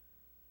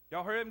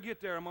 Y'all hurry up and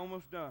get there. I'm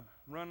almost done.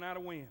 I'm running out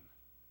of wind.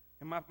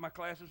 And my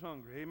class is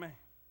hungry. Amen.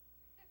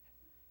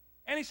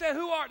 And he said,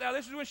 who art thou?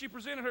 This is when she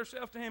presented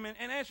herself to him and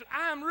answered,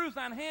 I am Ruth,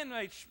 thine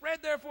handmaid.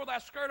 Spread therefore thy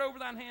skirt over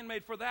thine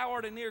handmaid, for thou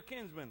art a near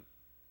kinsman.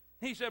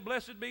 He said,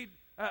 blessed be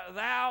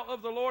thou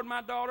of the Lord,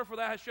 my daughter, for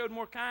thou hast showed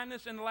more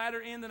kindness in the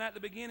latter end than at the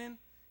beginning.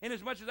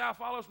 Inasmuch as thou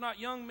followest not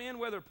young men,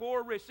 whether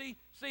poor or rich. See,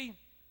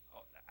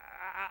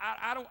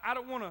 I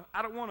don't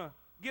want to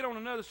get on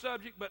another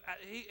subject, but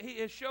he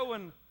is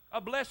showing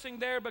a blessing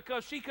there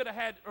because she could have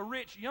had a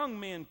rich young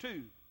men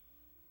too.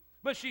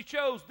 But she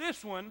chose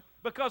this one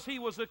because he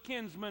was a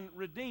kinsman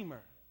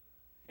redeemer.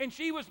 And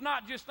she was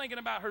not just thinking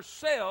about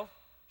herself,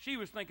 she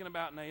was thinking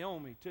about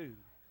Naomi too.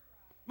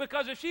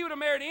 Because if she would have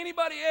married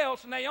anybody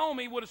else,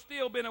 Naomi would have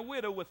still been a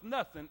widow with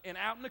nothing and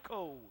out in the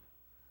cold.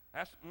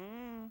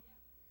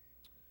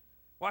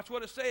 Watch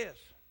what it says.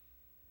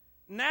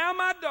 Now,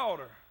 my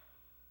daughter,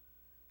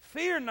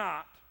 fear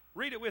not.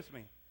 Read it with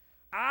me.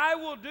 I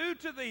will do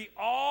to thee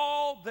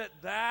all that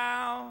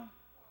thou.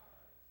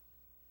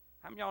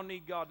 How many of y'all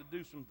need God to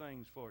do some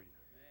things for you?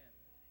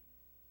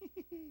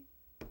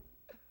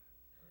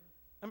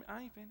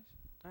 I ain't finished.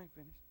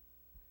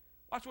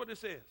 Watch what this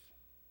says.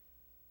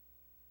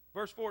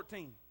 Verse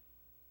 14.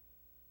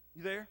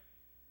 You there?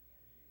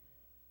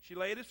 She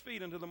lay at his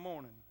feet until the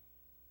morning.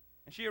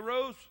 And she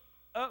arose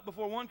up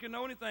before one could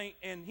know anything,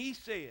 and he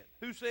said,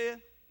 who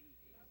said?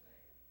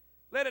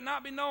 Let it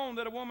not be known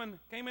that a woman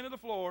came into the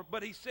floor,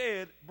 but he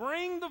said,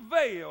 bring the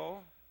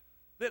veil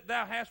that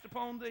thou hast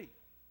upon thee,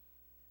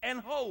 and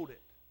hold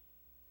it.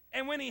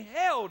 And when he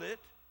held it,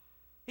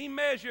 he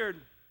measured.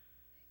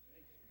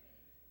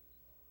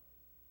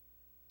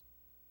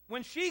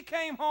 When she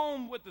came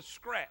home with the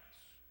scraps,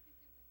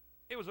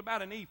 it was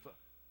about an ephah.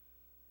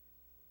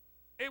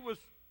 It was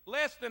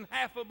less than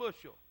half a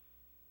bushel.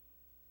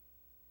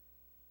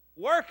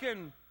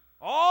 Working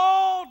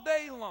all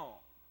day long.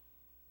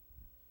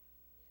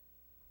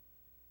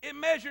 It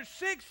measured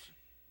 6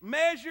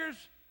 measures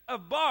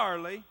of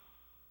barley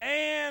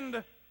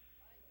and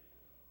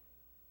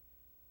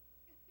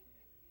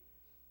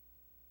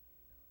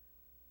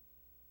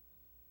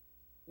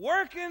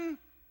working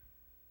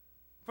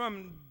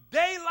from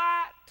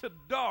daylight to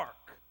dark.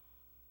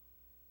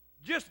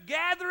 Just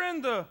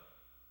gathering the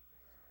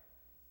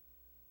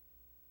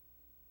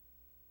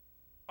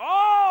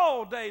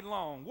all day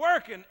long,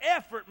 working,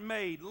 effort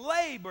made,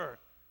 labor,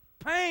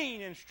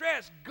 pain and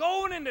stress,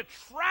 going into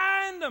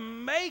trying to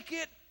make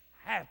it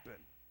happen.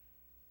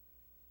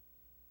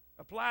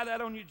 Apply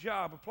that on your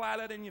job, apply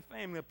that in your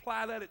family,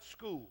 apply that at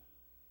school.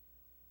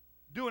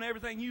 Doing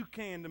everything you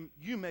can to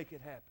you make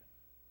it happen.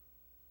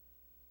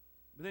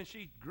 But then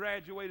she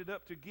graduated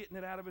up to getting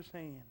it out of his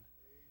hand.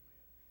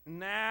 And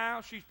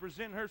now she's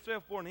presenting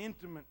herself for an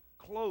intimate,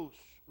 close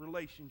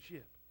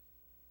relationship.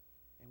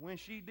 And when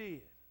she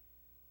did,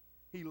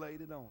 he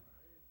laid it on her.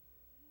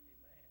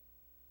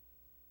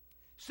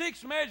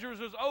 6 measures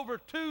is over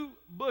 2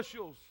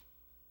 bushels.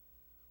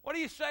 What are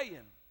you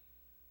saying?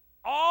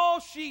 All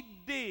she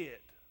did,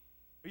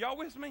 are y'all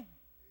with me?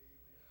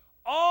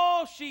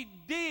 All she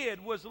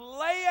did was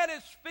lay at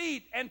his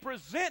feet and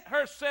present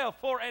herself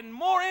for a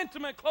more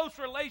intimate, close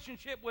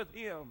relationship with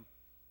him.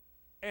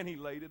 And he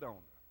laid it on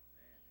her.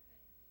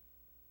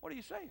 What are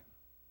you saying?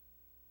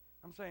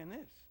 I'm saying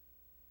this.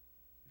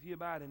 If you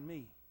abide in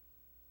me,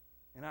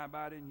 and I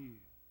abide in you,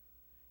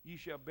 you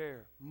shall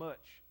bear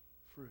much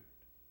fruit.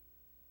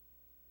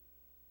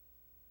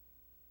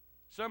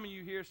 Some of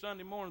you here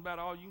Sunday morning about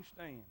all you can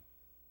stand.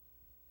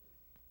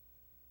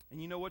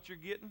 And you know what you're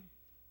getting?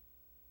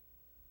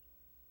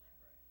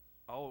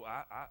 Oh,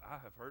 I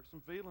have hurt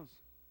some feelings.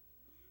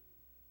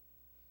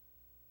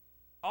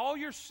 All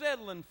you're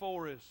settling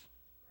for is,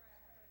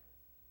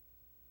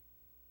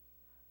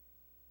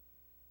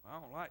 I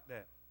don't like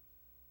that.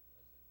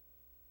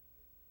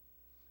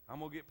 I'm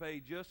going to get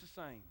paid just the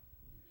same.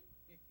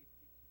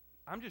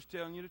 I'm just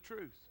telling you the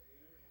truth.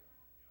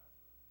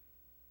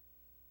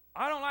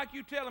 I don't like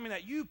you telling me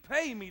that. You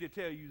pay me to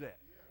tell you that.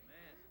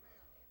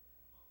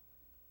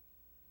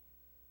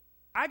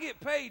 I get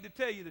paid to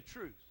tell you the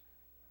truth.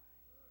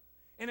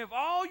 And if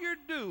all you're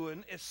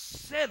doing is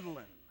settling,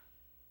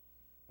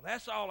 well,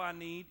 that's all I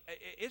need,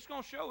 it's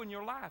going to show in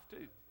your life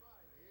too.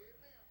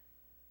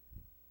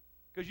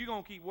 Because you're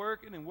going to keep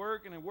working and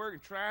working and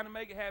working, trying to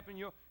make it happen.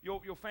 Your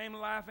family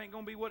life ain't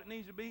going to be what it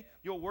needs to be.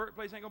 Your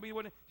workplace ain't going to be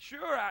what it needs.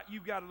 Sure,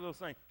 you've got a little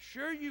thing.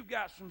 Sure, you've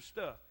got some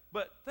stuff.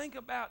 But think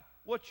about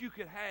what you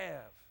could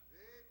have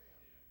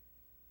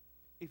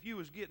if you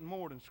was getting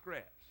more than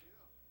scraps.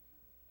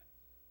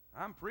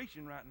 I'm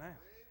preaching right now.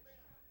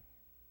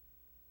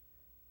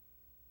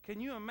 Can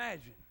you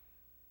imagine?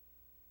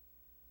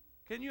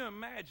 Can you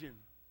imagine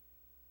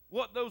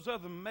what those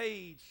other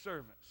maid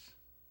servants,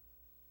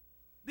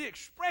 the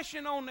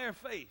expression on their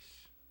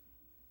face,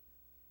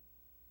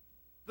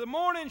 the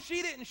morning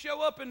she didn't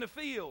show up in the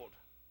field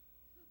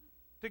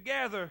to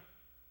gather,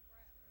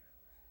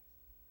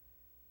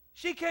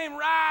 she came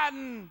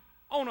riding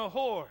on a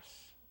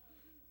horse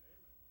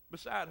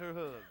beside her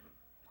husband.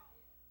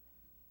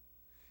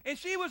 And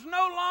she was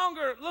no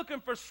longer looking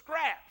for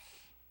scraps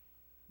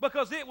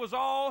because it was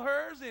all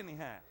hers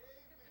anyhow.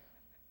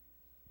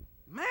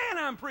 Man,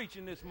 I'm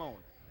preaching this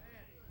morning.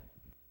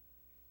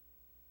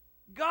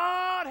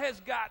 God has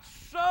got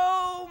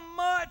so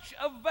much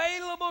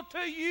available to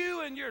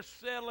you, and you're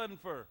settling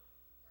for.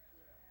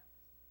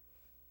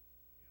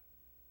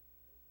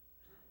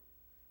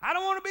 I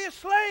don't want to be a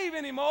slave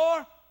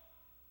anymore.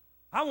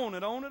 I want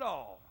it on it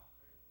all.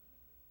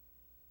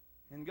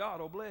 And God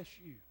will bless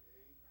you.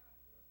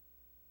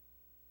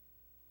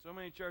 So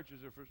many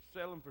churches are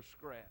selling for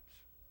scraps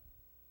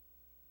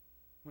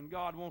when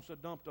God wants to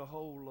dump the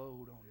whole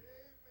load on you.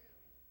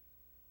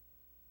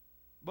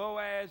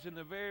 Boaz in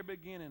the very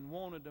beginning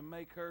wanted to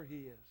make her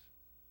his.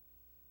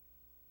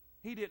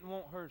 He didn't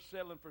want her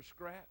settling for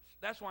scraps.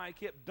 That's why he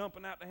kept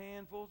dumping out the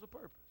handfuls of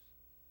purpose.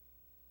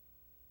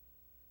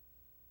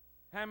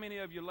 How many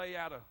of you lay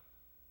out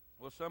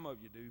well, some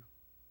of you do.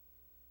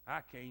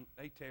 I can't.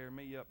 They tear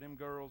me up. Them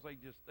girls,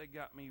 they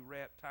got me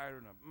wrapped tighter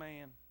than a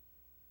man.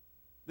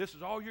 This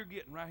is all you're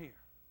getting right here.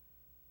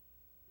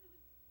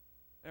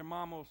 Their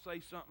mama will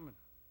say something,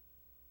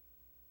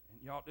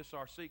 and y'all, this is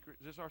our secret.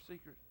 Is this our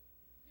secret?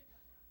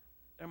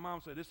 Their mom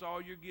will say, this is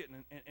all you're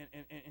getting,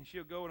 and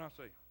she'll go, and I'll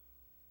say,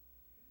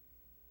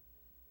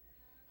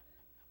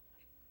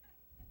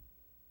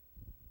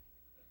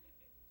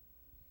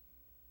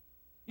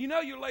 You know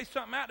you lay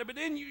something out there, but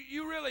then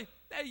you really,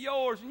 they're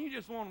yours, and you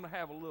just want them to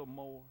have a little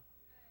more.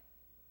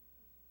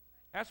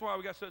 That's why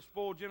we got such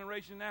spoiled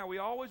generation now. We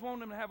always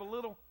want them to have a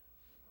little.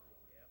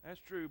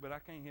 That's true, but I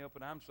can't help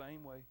it. I'm the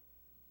same way.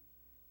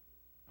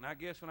 And I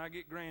guess when I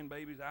get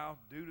grandbabies, I'll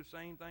do the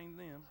same thing to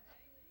them.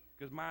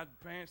 Because my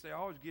parents, they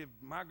always give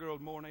my girls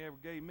more than they ever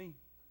gave me.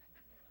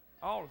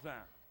 All the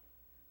time.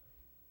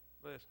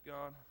 Bless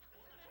God.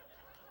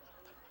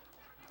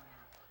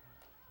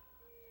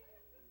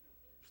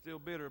 Still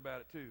bitter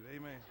about it too.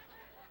 Amen.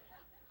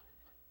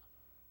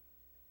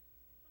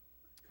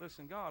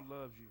 Listen, God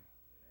loves you.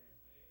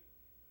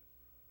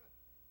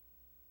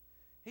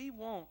 He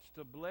wants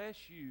to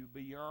bless you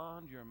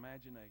beyond your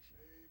imagination.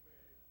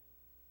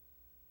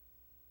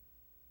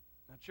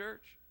 Now,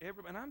 church,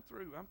 and I'm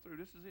through.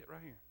 This is it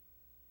right here.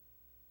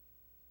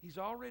 He's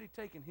already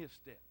taken his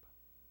step.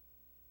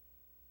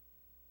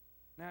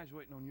 Now he's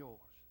waiting on yours.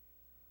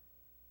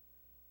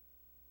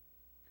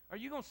 Are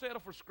you going to settle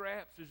for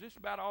scraps? Is this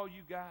about all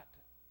you got?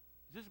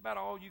 Is this about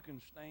all you can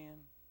stand?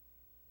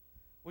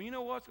 Well, you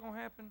know what's going to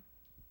happen?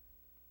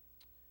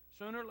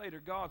 Sooner or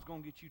later, God's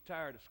going to get you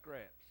tired of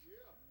scraps.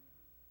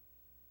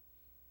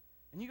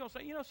 And you're going to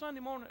say, you know, Sunday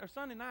morning or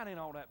Sunday night ain't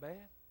all that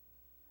bad.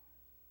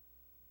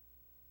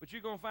 But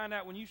you're going to find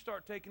out when you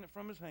start taking it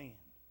from his hand.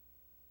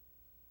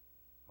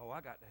 Oh, I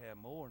got to have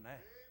more than that.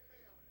 Amen.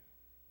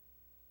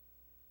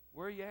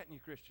 Where are you at in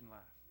your Christian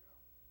life?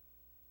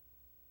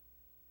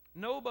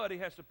 Nobody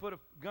has to put a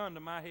gun to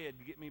my head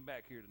to get me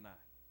back here tonight.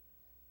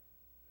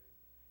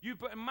 You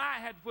might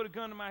have to put a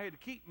gun to my head to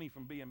keep me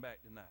from being back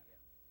tonight.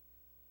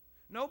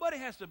 Nobody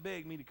has to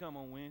beg me to come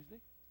on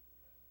Wednesday.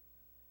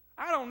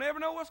 I don't never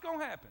know what's going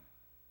to happen.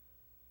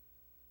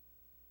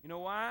 You know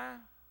why?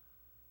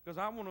 Because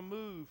I want to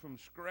move from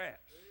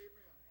scraps.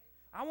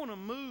 I want to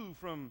move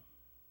from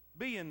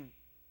being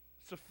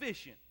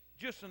sufficient,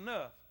 just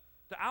enough,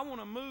 to I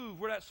want to move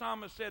where that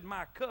psalmist said,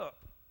 my cup.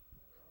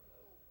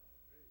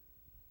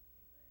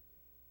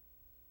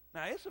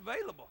 Now, it's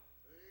available.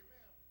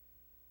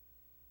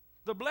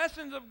 The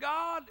blessings of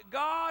God,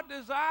 God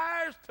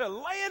desires to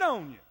lay it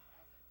on you.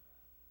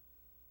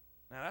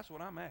 Now, that's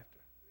what I'm after.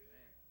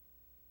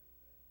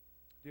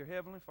 Dear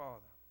Heavenly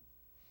Father,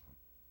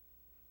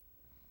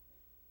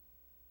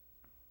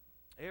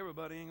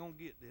 everybody ain't going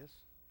to get this.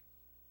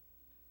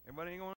 Everybody ain't going to